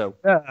 Do so.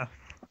 Yeah.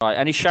 Right,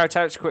 any shout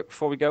outs quick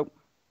before we go?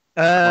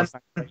 Um,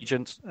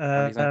 Agent.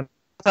 shout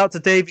out to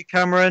David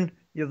Cameron.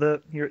 You're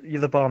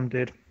the bomb,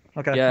 dude.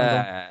 Okay. I'm done.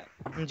 Yeah.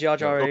 And Jar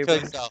Jar Go kill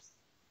Abrams. yourself.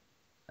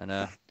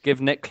 And give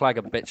Nick Clegg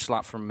a bitch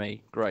slap from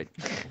me. Great.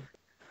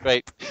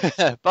 Great.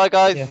 Bye,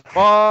 guys. Yeah.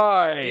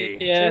 Bye.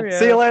 Yeah. Cheerio.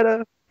 See you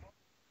later.